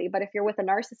quickly. But if you're with a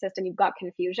narcissist and you've got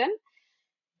confusion,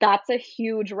 that's a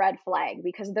huge red flag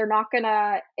because they're not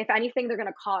gonna, if anything, they're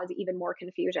gonna cause even more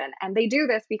confusion. And they do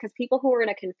this because people who are in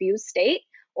a confused state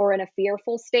or in a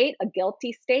fearful state, a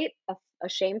guilty state, a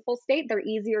shameful state, they're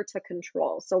easier to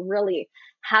control. So, really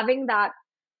having that,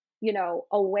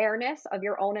 awareness of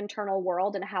your own internal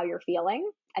world and how you're feeling.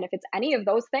 And if it's any of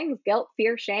those things, guilt,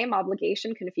 fear, shame,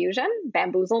 obligation, confusion,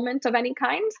 bamboozlement of any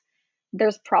kind,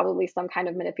 there's probably some kind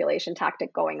of manipulation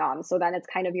tactic going on. So then it's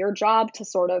kind of your job to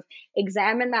sort of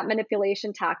examine that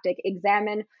manipulation tactic,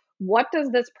 examine what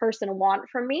does this person want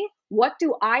from me? What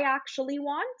do I actually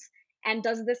want? And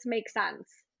does this make sense?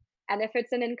 And if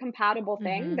it's an incompatible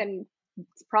thing, Hmm. then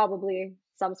it's probably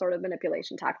some sort of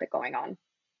manipulation tactic going on.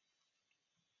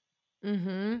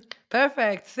 Mm-hmm.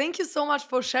 Perfect. Thank you so much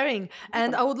for sharing.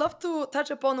 And Welcome. I would love to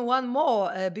touch upon one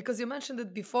more because you mentioned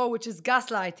it before, which is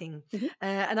gaslighting. Mhm.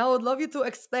 And I would love you to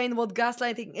explain what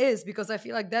gaslighting is because I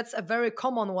feel like that's a very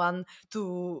common one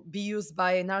to be used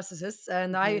by narcissists.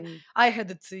 And Mhm. I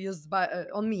had it used by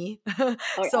on me, Oh,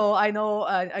 yeah. so I know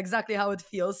exactly how it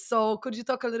feels. So could you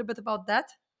talk a little bit about that?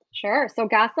 Sure. So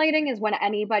gaslighting is when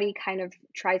anybody kind of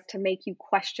tries to make you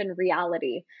question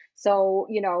reality. So,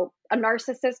 a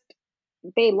narcissist,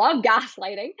 they love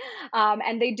gaslighting,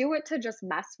 and they do it to just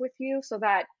mess with you so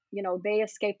that, they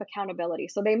escape accountability.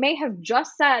 So they may have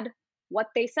just said what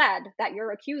they said that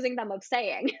you're accusing them of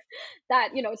saying. That,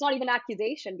 it's not even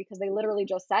accusation because they literally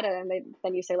just said it. And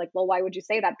then you say, like, well, why would you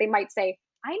say that? They might say,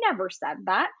 I never said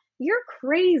that. You're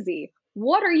crazy.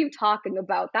 What are you talking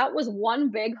about? That was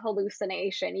one big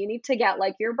hallucination. You need to get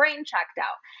like your brain checked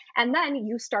out. And then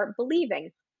you start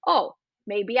believing, oh,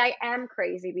 maybe I am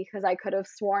crazy because I could have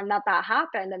sworn that that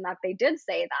happened and that they did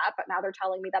say that, but now they're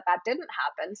telling me that that didn't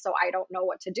happen. So I don't know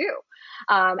what to do.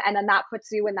 And then that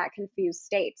puts you in that confused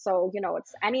state. So,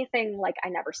 it's anything like, I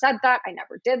never said that, I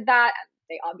never did that. And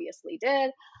they obviously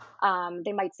did.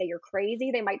 They might say you're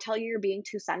crazy. They might tell you you're being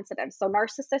too sensitive. So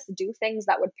narcissists do things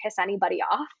that would piss anybody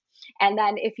off. And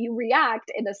then if you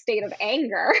react in a state of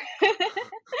anger,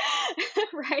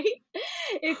 right?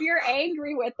 If you're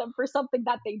angry with them for something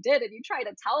that they did and you try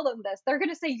to tell them this, they're going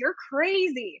to say you're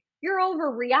crazy. You're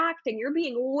overreacting. You're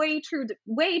being way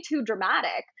too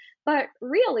dramatic. But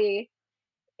really,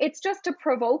 it's just to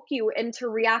provoke you into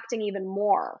reacting even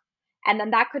more. And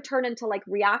then that could turn into like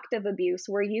reactive abuse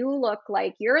where you look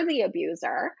like you're the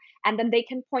abuser. And then they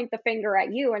can point the finger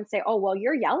at you and say, oh, well,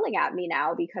 you're yelling at me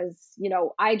now because,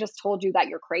 I just told you that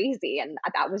you're crazy. And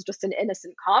that was just an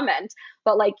innocent comment.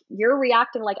 But like you're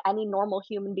reacting like any normal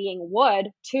human being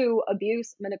would to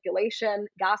abuse, manipulation,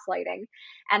 gaslighting.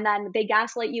 And then they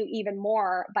gaslight you even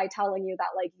more by telling you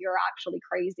that like you're actually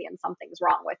crazy and something's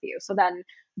wrong with you. So then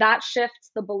that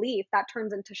shifts the belief, that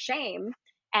turns into shame,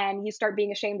 and you start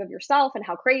being ashamed of yourself and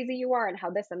how crazy you are and how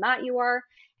this and that you are,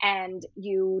 and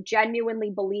you genuinely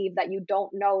believe that you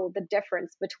don't know the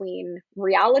difference between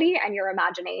reality and your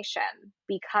imagination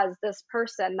because this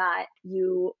person that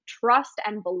you trust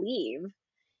and believe,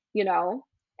 you know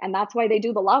and that's why they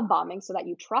do the love bombing, so that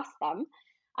you trust them.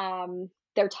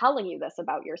 they're telling you this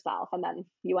about yourself, and then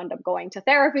you end up going to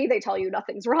therapy, they tell you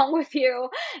nothing's wrong with you,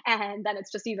 and then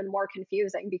it's just even more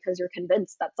confusing because you're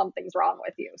convinced that something's wrong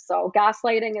with you. So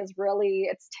gaslighting is really,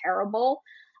 it's terrible.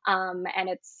 And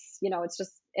it's, it's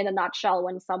just in a nutshell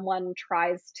when someone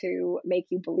tries to make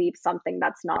you believe something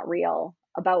that's not real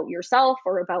about yourself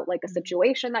or about like a Mhm.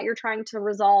 situation that you're trying to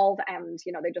resolve, and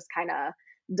they just kind of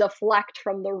deflect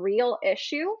from the real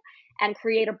issue and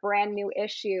create a brand new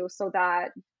issue so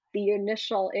that the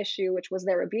initial issue, which was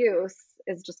their abuse,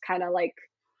 is just kind of like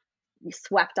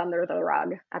swept under the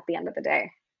rug at the end of the day.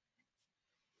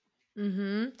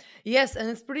 Yes, and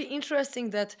it's pretty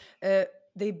interesting that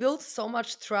they built so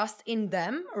much trust in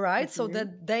them, right? So Hmm.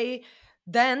 that they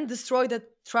then destroy the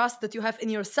trust that you have in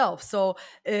yourself. So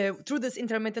through this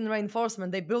intermittent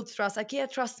reinforcement, they build trust. Like, yeah,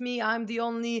 trust me, I'm the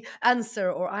only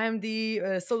answer, or I'm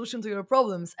the solution to your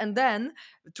problems. And then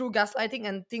through gaslighting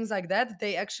and things like that,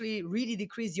 they actually really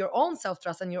decrease your own self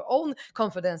trust and your own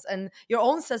confidence and your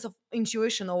own sense of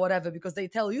intuition or whatever, because they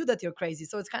tell you that you're crazy.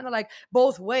 So it's kind of like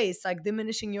both ways, like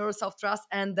diminishing your self trust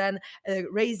and then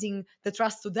raising the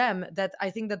trust to them. That I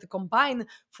think that the combined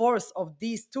force of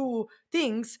these two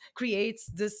things creates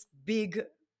this big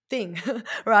thing,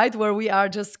 right, where we are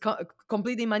just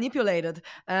completely manipulated.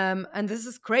 And this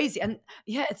is crazy. And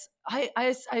yeah, it's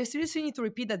I seriously need to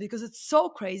repeat that because it's so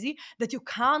crazy that you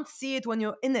can't see it when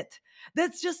you're in it.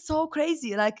 That's just so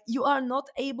crazy. Like, you are not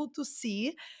able to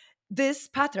see this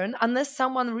pattern unless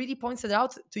someone really points it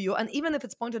out to you. And even if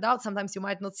it's pointed out, sometimes you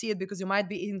might not see it because you might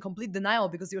be in complete denial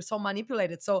because you're so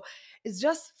manipulated. So it's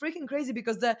just freaking crazy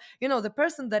because the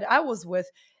person that I was with,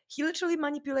 he literally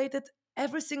manipulated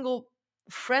every single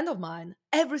friend of mine,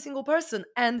 every single person,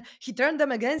 and he turned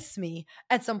them against me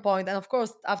at some point. And of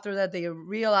course, after that, they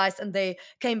realized and they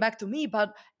came back to me.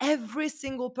 But every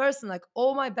single person, like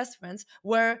all my best friends,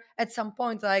 were at some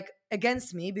point like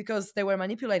against me because they were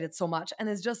manipulated so much. And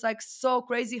it's just like so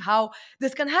crazy how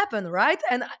this can happen, right?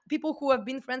 And people who have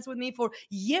been friends with me for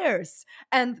years,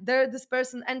 and there this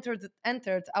person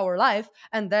entered our life,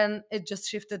 and then it just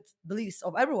shifted beliefs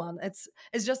of everyone. It's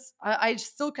just I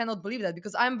still cannot believe that,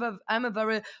 because I'm a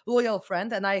very loyal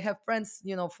friend, and I have friends,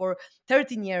 for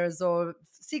 13 years or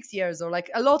 6 years or like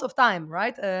a lot of time,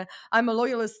 right? I'm a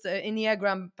loyalist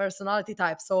Enneagram personality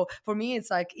type. So for me, it's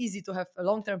like easy to have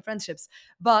long-term friendships.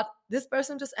 But this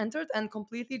person just entered and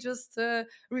completely just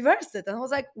reversed it. And I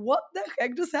was like, what the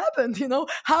heck just happened?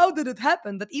 How did it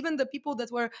happen? That even the people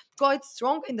that were quite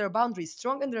strong in their boundaries,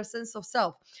 strong in their sense of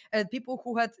self, and people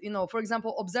who had, for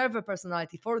example, observer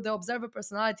personality, for the observer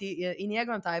personality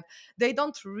Enneagram type, they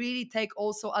don't really take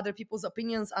also other people's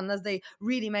opinions unless they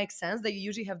really make sense. They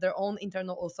usually have their own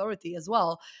internal authority as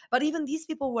well. But even these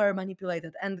people were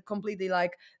manipulated and completely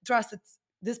like trusted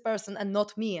this person and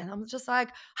not me. And I'm just like,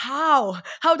 how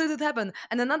did it happen?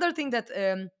 And another thing that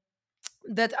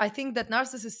I think that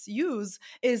narcissists use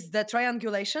is the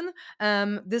triangulation.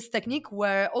 This technique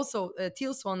where also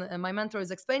Teal Swan, my mentor, is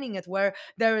explaining it, where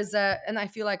there is and I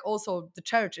feel like also the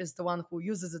church is the one who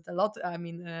uses it a lot. I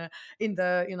mean, in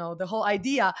the the whole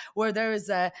idea where there is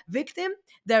a victim,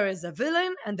 there is a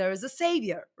villain, and there is a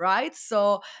savior, right?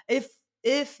 So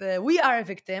if we are a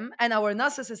victim and our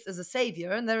narcissist is a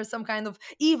savior, and there is some kind of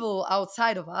evil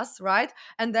outside of us, right?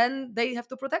 And then they have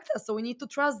to protect us, so we need to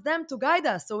trust them to guide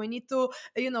us. So we need to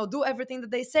do everything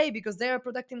that they say, because they are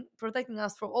protecting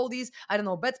us from all these, I don't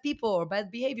know, bad people or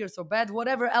bad behaviors or bad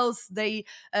whatever else they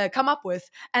come up with.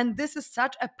 And this is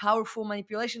such a powerful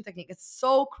manipulation technique. It's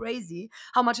so crazy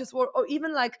how much it's worth. Or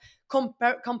even like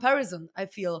comparison, I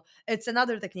feel it's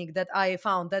another technique that I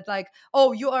found, that like,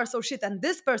 oh, you are so shit and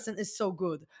this person is so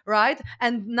good, right?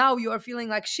 And now you are feeling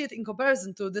like shit in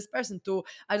comparison to this person, to,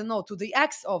 I don't know, to the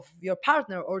ex of your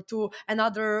partner, or to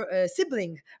another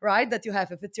sibling, right, that you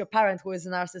have, if it's your parent who is a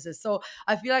narcissist. So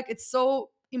I feel like it's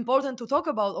so important to talk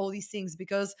about all these things,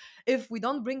 because if we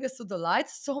don't bring this to the light,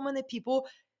 so many people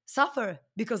suffer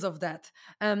because of that.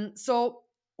 So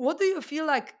what do you feel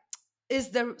like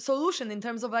is the solution in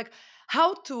terms of like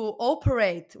how to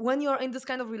operate when you're in this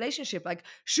kind of relationship? Like,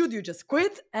 should you just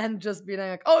quit and just be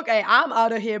like, okay, I'm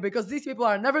out of here because these people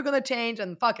are never gonna change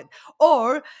and fuck it?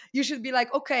 Or you should be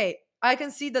like, okay, I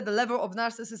can see that the level of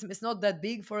narcissism is not that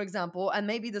big, for example, and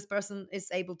maybe this person is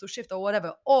able to shift or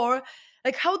whatever. Or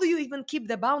like, how do you even keep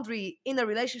the boundary in a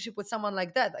relationship with someone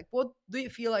like that? Like, what do you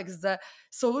feel like is the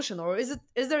solution? Or is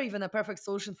there even a perfect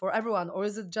solution for everyone? Or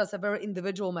is it just a very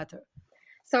individual matter?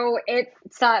 So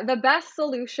it's the best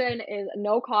solution is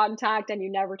no contact and you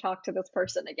never talk to this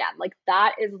person again. Like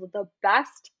that is the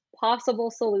best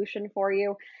possible solution for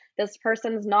you. This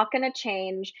person's not going to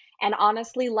change. And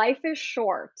honestly, life is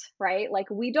short, right? Like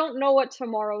we don't know what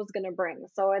tomorrow's going to bring.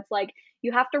 So it's like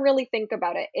you have to really think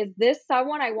about it. Is this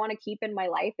someone I want to keep in my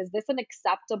life? Is this an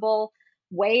acceptable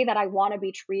way that I want to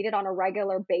be treated on a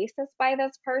regular basis by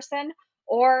this person?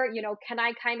 Or, can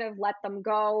I kind of let them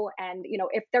go? And,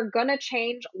 if they're going to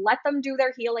change, let them do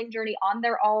their healing journey on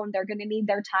their own. They're going to need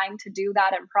their time to do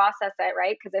that and process it,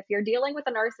 right? Because if you're dealing with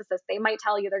a narcissist, they might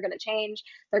tell you they're going to change,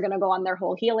 they're going to go on their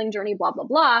whole healing journey, blah, blah,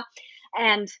 blah.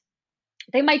 And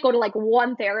they might go to like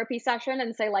one therapy session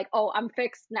and say like, oh, I'm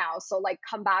fixed now, so like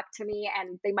come back to me,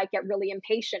 and they might get really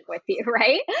impatient with you.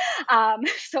 Right?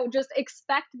 So just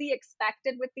expect the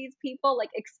expected with these people.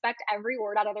 Like, expect every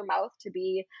word out of their mouth to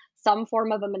be some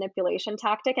form of a manipulation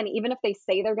tactic. And even if they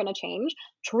say they're going to change,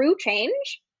 true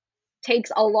change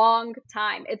takes a long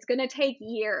time. It's going to take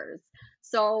years.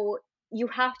 So you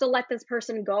have to let this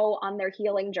person go on their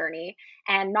healing journey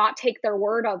and not take their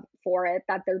word of for it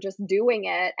that they're just doing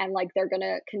it and like they're going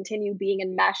to continue being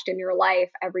enmeshed in your life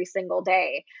every single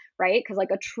day, right? Because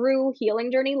like a true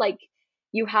healing journey, like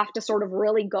you have to sort of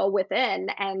really go within,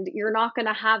 and you're not going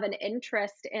to have an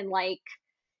interest in like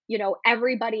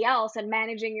everybody else and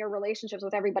managing your relationships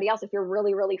with everybody else if you're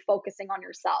really, really focusing on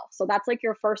yourself. So that's like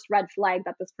your first red flag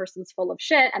that this person's full of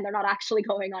shit and they're not actually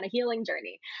going on a healing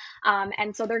journey.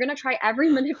 And so they're going to try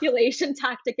every manipulation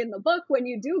tactic in the book. When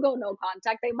you do go no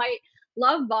contact, they might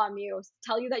love bomb you,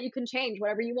 tell you that you can change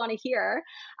whatever you want to hear.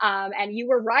 And you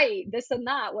were right, this and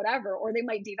that, whatever. Or they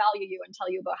might devalue you and tell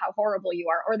you about how horrible you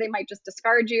are. Or they might just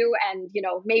discard you and,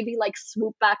 maybe like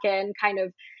swoop back in, kind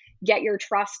of get your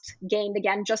trust gained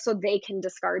again just so they can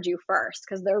discard you first,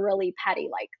 because they're really petty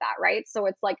like that, right? So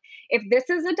it's like, if this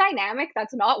is a dynamic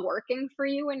that's not working for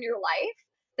you in your life,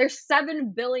 there's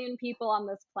 7 billion people on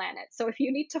this planet. So if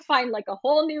you need to find like a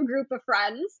whole new group of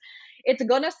friends, it's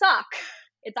gonna suck.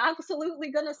 It's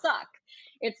absolutely gonna suck.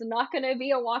 It's not gonna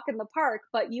be a walk in the park,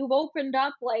 but you've opened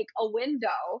up like a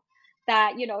window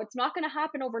that it's not going to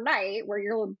happen overnight where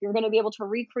you're going to be able to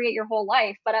recreate your whole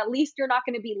life, but at least you're not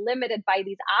going to be limited by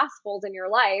these assholes in your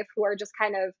life who are just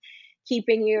kind of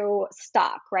keeping you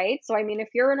stuck, right? So I mean, if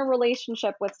you're in a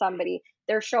relationship with somebody,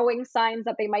 they're showing signs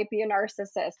that they might be a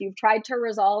narcissist, you've tried to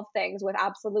resolve things with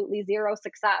absolutely zero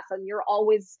success, and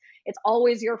it's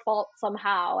always your fault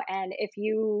somehow. And if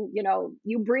you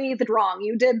breathed wrong,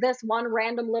 you did this one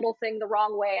random little thing the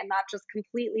wrong way, and that just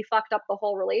completely fucked up the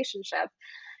whole relationship.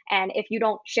 And if you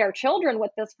don't share children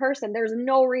with this person, there's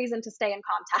no reason to stay in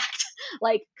contact.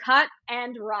 Like, cut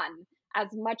and run as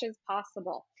much as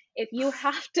possible. If you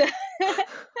have to,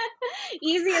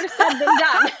 easier said than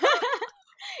done.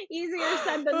 Easier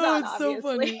said than Oh, done, it's so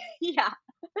obviously. funny. Yeah.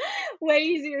 Way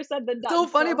easier said than So done.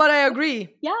 funny, So, but I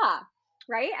agree. yeah.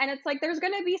 Right. And it's like there's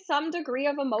going to be some degree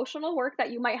of emotional work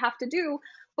that you might have to do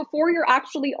before you're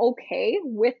actually okay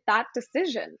with that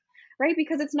decision. Right.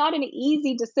 Because it's not an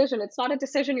easy decision. It's not a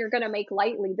decision you're going to make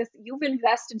lightly. You've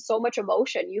invested so much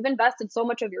emotion. You've invested so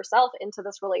much of yourself into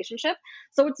this relationship.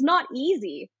 So it's not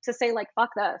easy to say, like,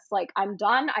 fuck this. Like, I'm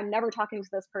done. I'm never talking to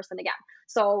this person again.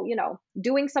 So,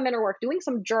 doing some inner work, doing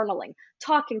some journaling,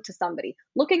 talking to somebody,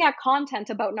 looking at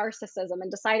content about narcissism and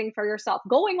deciding for yourself,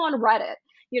 going on Reddit.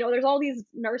 There's all these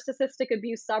narcissistic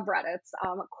abuse subreddits.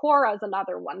 Quora is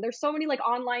another one. There's so many like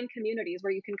online communities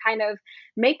where you can kind of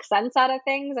make sense out of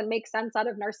things and make sense out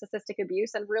of narcissistic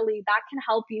abuse. And really, that can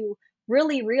help you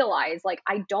really realize, like,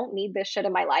 I don't need this shit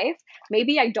in my life.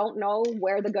 Maybe I don't know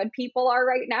where the good people are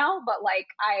right now, but like,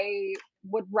 I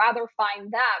would rather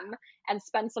find them and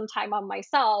spend some time on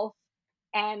myself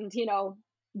and,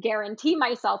 guarantee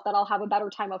myself that I'll have a better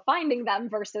time of finding them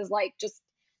versus like just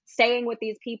staying with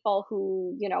these people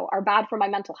who, are bad for my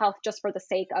mental health just for the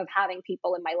sake of having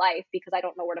people in my life because I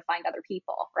don't know where to find other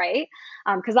people, right?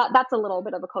 Because that's a little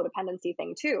bit of a codependency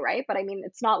thing too, right? But I mean,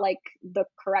 it's not like the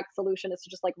correct solution is to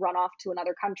just like run off to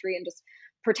another country and just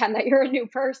pretend that you're a new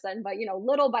person, but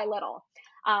little by little.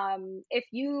 If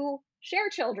you share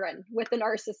children with a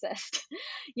narcissist,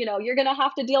 you're gonna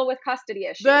have to deal with custody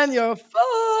issues. Then you're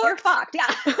You're fucked. fucked,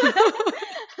 yeah.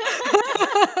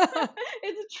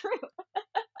 It's true.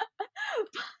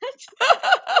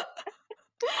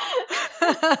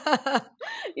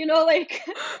 Like,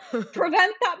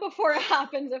 prevent that before it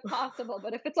happens if possible.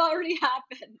 But if it's already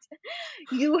happened,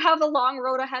 you have a long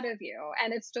road ahead of you.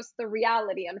 And it's just the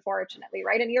reality, unfortunately,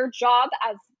 right? And your job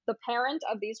as the parent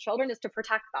of these children is to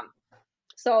protect them.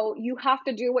 So you have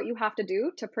to do what you have to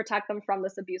do to protect them from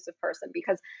this abusive person,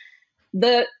 because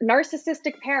the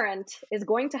narcissistic parent is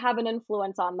going to have an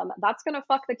influence on them. That's going to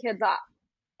fuck the kids up.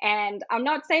 And I'm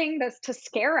not saying this to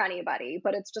scare anybody,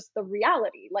 but it's just the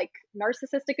reality. Like,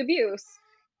 narcissistic abuse,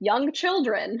 young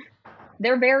children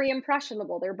they're very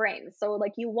impressionable, their brains. So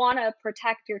like you want to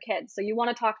protect your kids. So you want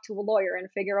to talk to a lawyer and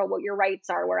figure out what your rights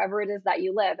are wherever it is that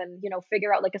you live, and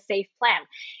figure out like a safe plan.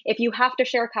 If you have to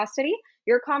share custody,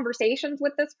 your conversations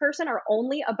with this person are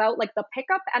only about like the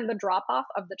pickup and the drop off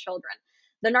of the children.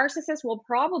 The narcissist will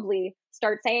probably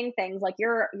start saying things like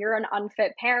you're an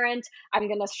unfit parent, I'm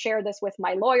going to share this with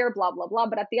my lawyer, blah blah blah,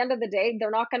 but at the end of the day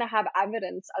they're not going to have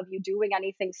evidence of you doing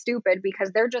anything stupid because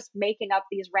they're just making up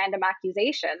these random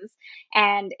accusations.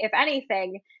 And if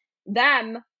anything,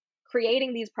 them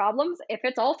creating these problems, if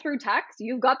it's all through text,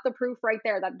 you've got the proof right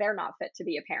there that they're not fit to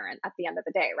be a parent at the end of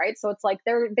the day, right? So it's like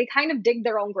they kind of dig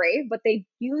their own grave, but they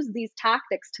use these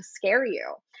tactics to scare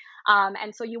you.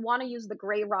 And so you want to use the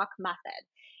gray rock method.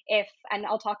 If, and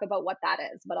I'll talk about what that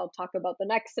is, but I'll talk about the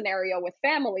next scenario with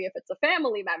family. If it's a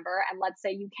family member, and let's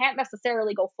say you can't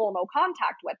necessarily go full no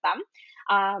contact with them,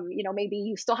 maybe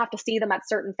you still have to see them at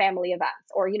certain family events,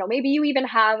 or maybe you even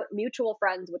have mutual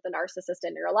friends with the narcissist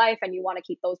in your life and you want to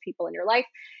keep those people in your life.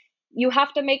 You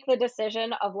have to make the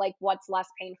decision of like what's less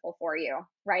painful for you,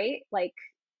 right? Like,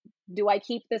 do I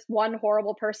keep this one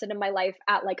horrible person in my life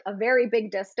at like a very big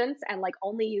distance and like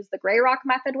only use the gray rock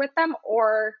method with them,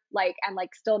 or like, and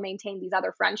like still maintain these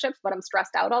other friendships, but I'm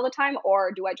stressed out all the time?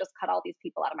 Or do I just cut all these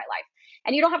people out of my life?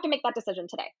 And you don't have to make that decision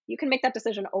today. You can make that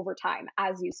decision over time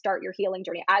as you start your healing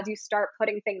journey, as you start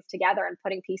putting things together and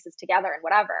putting pieces together and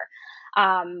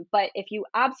whatever. But if you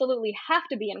absolutely have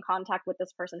to be in contact with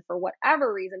this person for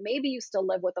whatever reason, maybe you still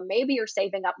live with them, maybe you're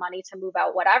saving up money to move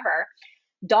out, whatever,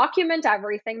 document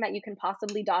everything that you can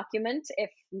possibly document if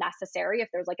necessary. If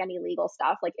there's like any legal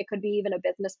stuff, like it could be even a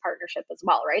business partnership as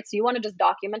well, right? So you want to just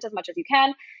document as much as you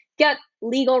can, get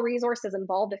legal resources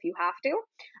involved if you have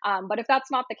to. But if that's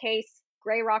not the case,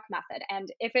 gray rock method. And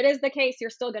if it is the case,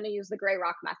 you're still going to use the gray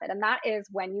rock method. And that is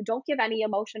when you don't give any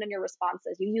emotion in your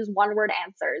responses. You use one word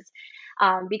answers,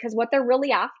 because what they're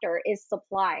really after is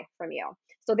supply from you.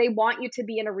 So they want you to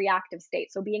be in a reactive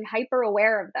state. So being hyper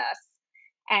aware of this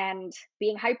and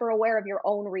being hyper aware of your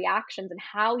own reactions and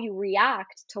how you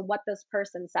react to what this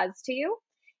person says to you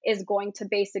is going to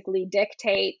basically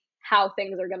dictate how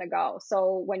things are going to go.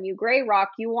 So when you gray rock,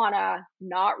 you want to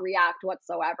not react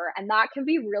whatsoever. And that can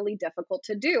be really difficult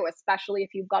to do, especially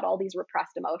if you've got all these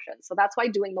repressed emotions. So that's why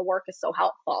doing the work is so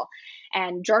helpful.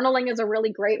 And journaling is a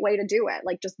really great way to do it.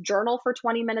 Like just journal for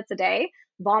 20 minutes a day,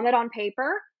 vomit on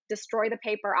paper, destroy the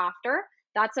paper after.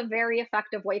 That's a very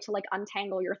effective way to like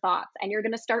untangle your thoughts. And you're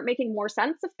going to start making more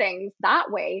sense of things that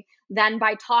way than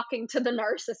by talking to the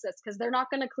narcissist, because they're not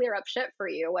going to clear up shit for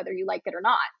you, whether you like it or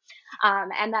not.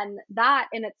 And then that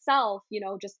in itself,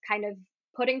 just kind of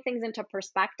putting things into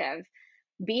perspective,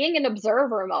 being in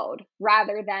observer mode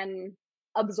rather than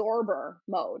absorber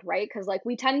mode, right? Because like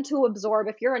we tend to absorb,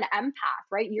 if you're an empath,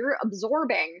 right? You're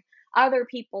absorbing other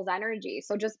people's energy.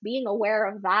 So just being aware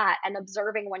of that and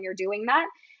observing when you're doing that,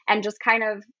 and just kind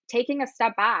of taking a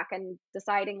step back and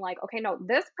deciding like, okay, no,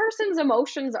 this person's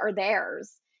emotions are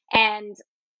theirs. And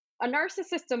a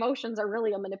narcissist's emotions are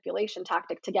really a manipulation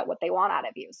tactic to get what they want out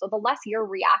of you. So the less you're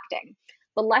reacting,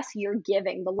 the less you're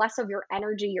giving, the less of your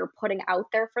energy you're putting out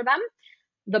there for them,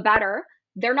 the better.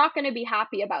 They're not going to be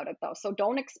happy about it though. So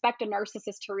don't expect a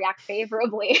narcissist to react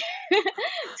favorably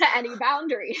to any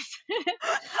boundaries.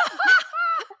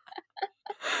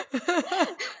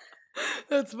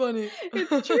 That's funny.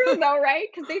 It's true though, right?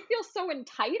 Because they feel so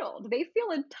entitled. They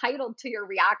feel entitled to your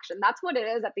reaction. That's what it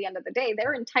is at the end of the day.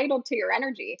 They're entitled to your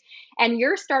energy. And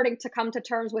you're starting to come to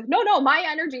terms with, no, no, my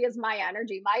energy is my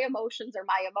energy. My emotions are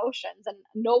my emotions. And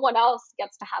no one else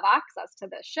gets to have access to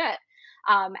this shit.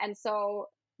 And so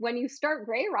when you start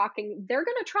gray rocking, they're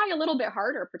going to try a little bit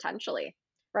harder potentially,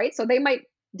 right? So they might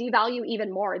devalue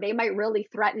even more. They might really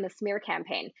threaten a smear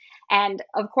campaign. And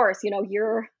of course,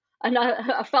 you're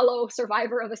a fellow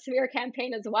survivor of a smear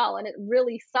campaign as well. And it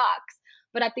really sucks.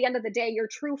 But at the end of the day, your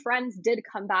true friends did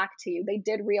come back to you. They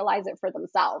did realize it for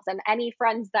themselves. And any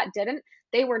friends that didn't,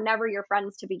 they were never your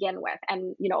friends to begin with.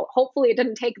 And, hopefully it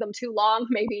didn't take them too long,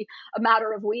 maybe a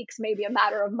matter of weeks, maybe a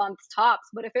matter of months tops.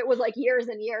 But if it was like years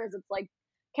and years, it's like,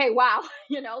 okay, wow,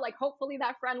 like hopefully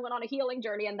that friend went on a healing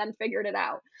journey and then figured it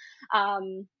out.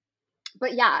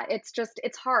 But yeah,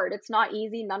 it's hard. It's not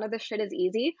easy. None of this shit is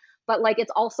easy, but like,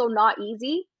 it's also not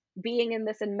easy being in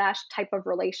this enmeshed type of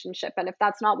relationship. And if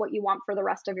that's not what you want for the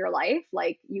rest of your life,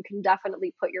 like you can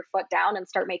definitely put your foot down and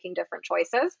start making different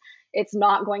choices. It's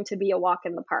not going to be a walk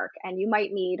in the park, and you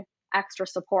might need extra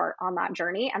support on that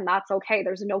journey, and that's okay.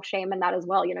 There's no shame in that as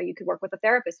well. You could work with a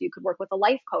therapist, you could work with a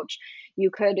life coach,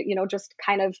 you could just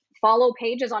kind of follow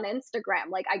pages on Instagram.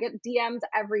 Like I get DMs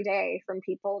every day from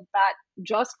people that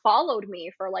just followed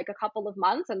me for like a couple of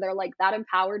months, and they're like, that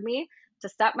empowered me, to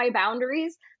set my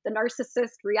boundaries, the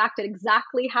narcissist reacted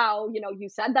exactly how, you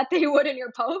said that they would in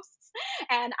your posts,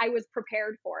 and I was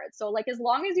prepared for it. So like as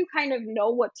long as you kind of know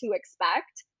what to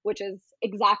expect, which is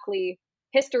exactly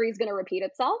history is going to repeat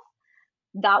itself,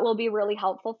 that will be really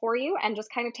helpful for you, and just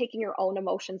kind of taking your own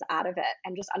emotions out of it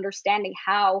and just understanding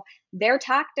how their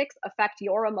tactics affect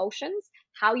your emotions,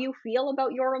 how you feel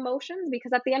about your emotions,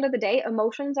 because at the end of the day,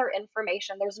 emotions are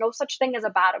information. There's no such thing as a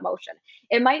bad emotion.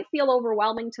 It might feel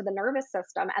overwhelming to the nervous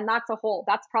system, and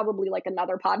that's probably like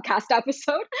another podcast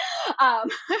episode. um,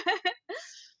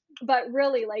 but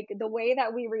really, like the way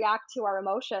that we react to our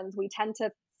emotions, we tend to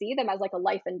see them as like a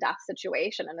life and death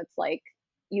situation, and it's like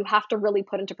you have to really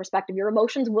put into perspective, your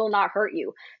emotions will not hurt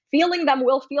you. Feeling them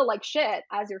will feel like shit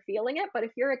as you're feeling it, but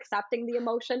if you're accepting the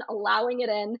emotion, allowing it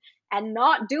in, and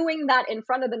not doing that in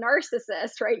front of the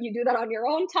narcissist, right? You do that on your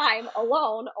own time,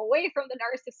 alone, away from the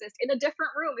narcissist, in a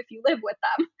different room if you live with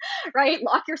them, right?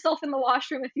 Lock yourself in the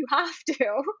washroom if you have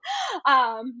to.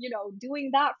 Doing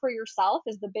that for yourself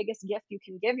is the biggest gift you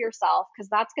can give yourself, because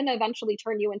that's going to eventually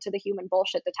turn you into the human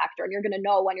bullshit detector, and you're going to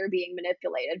know when you're being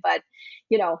manipulated. But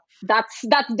that's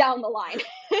down the line.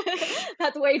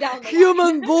 That's way down the line.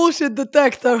 Human bullshit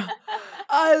detector.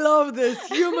 I love this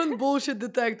human bullshit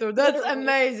detector. That's Literally.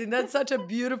 amazing. That's such a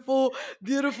beautiful,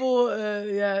 beautiful,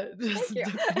 yeah, Thank just you.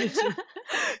 definition.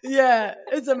 Yeah,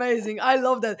 it's amazing. I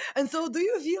love that. And so, do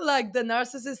you feel like the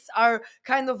narcissists are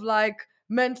kind of like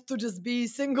meant to just be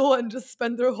single and just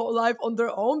spend their whole life on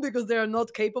their own because they are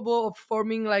not capable of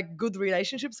forming like good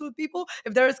relationships with people?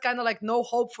 If there is kind of like no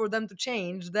hope for them to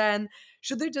change, then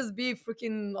should they just be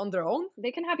freaking on their own?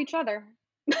 They can have each other.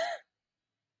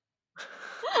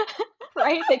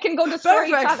 Right? They can go destroy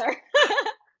each Perfect. other.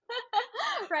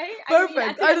 Right? I mean,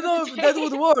 at Perfect. the I end don't of the know if that day,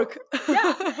 would work.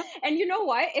 yeah. And you know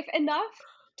what? If enough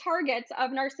targets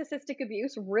of narcissistic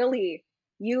abuse really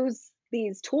use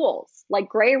these tools like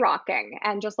gray rocking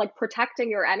and just like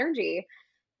protecting your energy,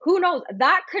 who knows?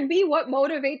 That could be what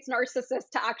motivates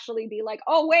narcissists to actually be like,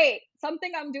 oh, wait,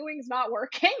 something I'm doing is not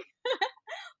working.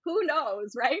 Who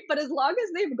knows, right? But as long as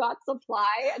they've got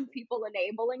supply and people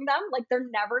enabling them, like they're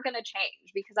never going to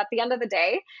change, because at the end of the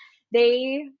day,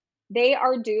 they they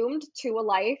are doomed to a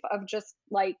life of just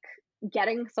like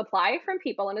getting supply from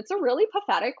people, and it's a really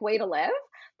pathetic way to live,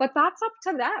 but that's up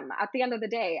to them at the end of the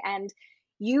day. And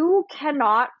you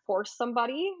cannot force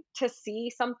somebody to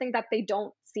see something that they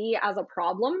don't see as a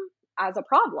problem,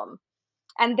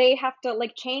 and they have to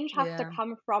like change has to Yeah.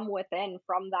 come from within,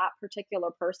 from that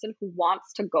particular person who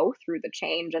wants to go through the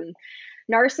change. And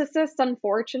narcissists,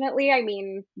 unfortunately, I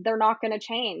mean, they're not going to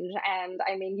change. And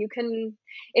I mean, you can,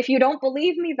 if you don't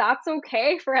believe me, that's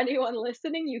okay. For anyone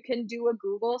listening, you can do a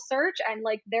Google search, and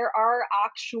like there are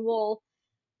actual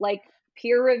like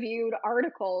peer reviewed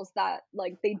articles that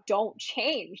like they don't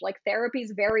change. Like therapy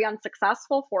is very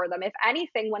unsuccessful for them. If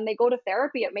anything, when they go to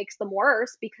therapy, it makes them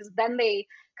worse, because then they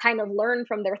kind of learn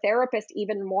from their therapist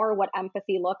even more what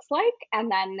empathy looks like,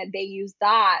 and then they use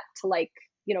that to like,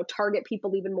 target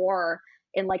people even more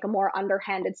in like a more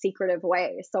underhanded, secretive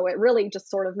way. So it really just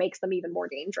sort of makes them even more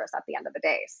dangerous at the end of the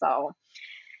day. So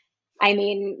I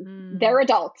mean, they're Mm.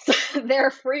 adults.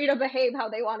 They're free to behave how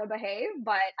they want to behave.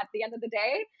 But at the end of the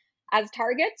day, as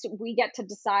targets, we get to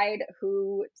decide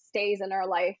who stays in our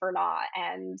life or not.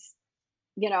 And,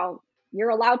 you know, you're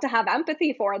allowed to have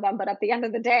empathy for them. But at the end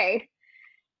of the day,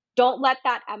 don't let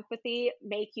that empathy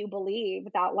make you believe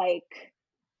that, like,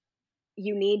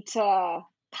 you need to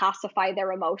pacify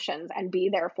their emotions and be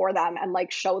there for them and,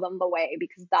 like, show them the way,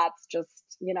 because that's just,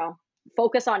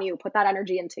 focus on you, put that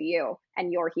energy into you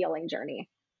and your healing journey.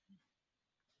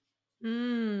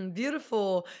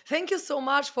 Beautiful. Thank you so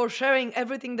much for sharing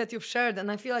everything that you've shared.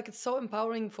 And I feel like it's so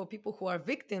empowering for people who are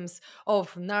victims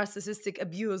of narcissistic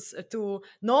abuse to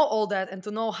know all that and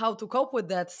to know how to cope with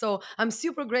that. So I'm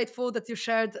super grateful that you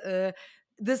shared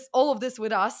this all of this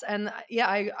with us. And yeah,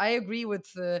 I agree with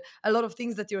a lot of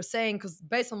things that you're saying, because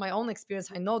based on my own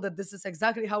experience, I know that this is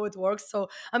exactly how it works. So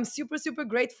I'm super, super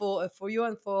grateful for you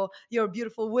and for your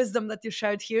beautiful wisdom that you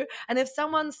shared here. And if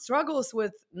someone struggles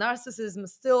with narcissism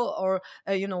still, or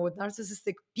with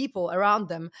narcissistic people around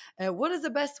them, what is the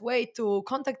best way to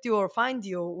contact you or find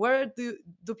you? Where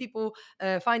do people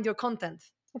find your content?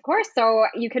 Of course. So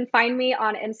you can find me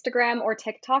on Instagram or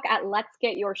TikTok at Let's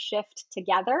Get Your Shift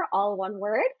Together, all one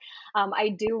word. I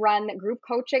do run group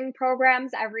coaching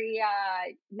programs every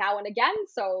now and again.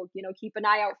 So, keep an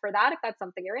eye out for that if that's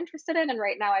something you're interested in. And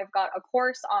right now, I've got a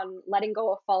course on letting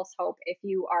go of false hope. If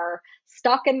you are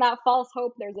stuck in that false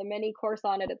hope, there's a mini course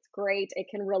on it. It's great. It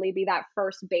can really be that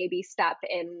first baby step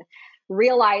in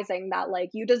realizing that, like,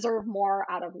 you deserve more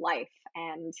out of life.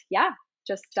 And yeah,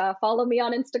 Just follow me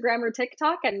on Instagram or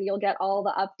TikTok, and you'll get all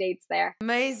the updates there.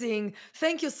 Amazing.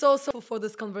 Thank you so for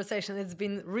this conversation. It's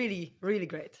been really, really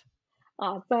great.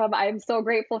 Awesome. I'm so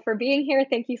grateful for being here.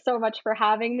 Thank you so much for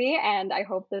having me. And I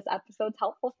hope this episode's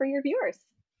helpful for your viewers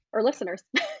or listeners.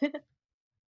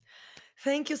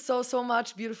 Thank you so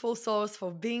much, beautiful souls,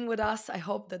 for being with us. I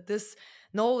hope that this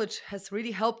knowledge has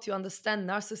really helped you understand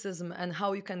narcissism and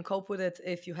how you can cope with it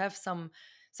if you have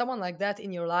someone like that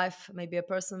in your life, maybe a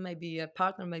person, maybe a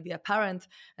partner, maybe a parent.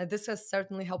 And this has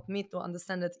certainly helped me to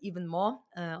understand it even more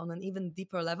on an even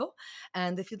deeper level.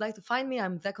 And if you'd like to find me,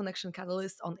 I'm the Connection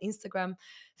Catalyst on Instagram.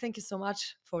 Thank you so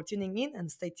much for tuning in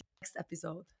and stay tuned next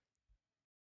episode.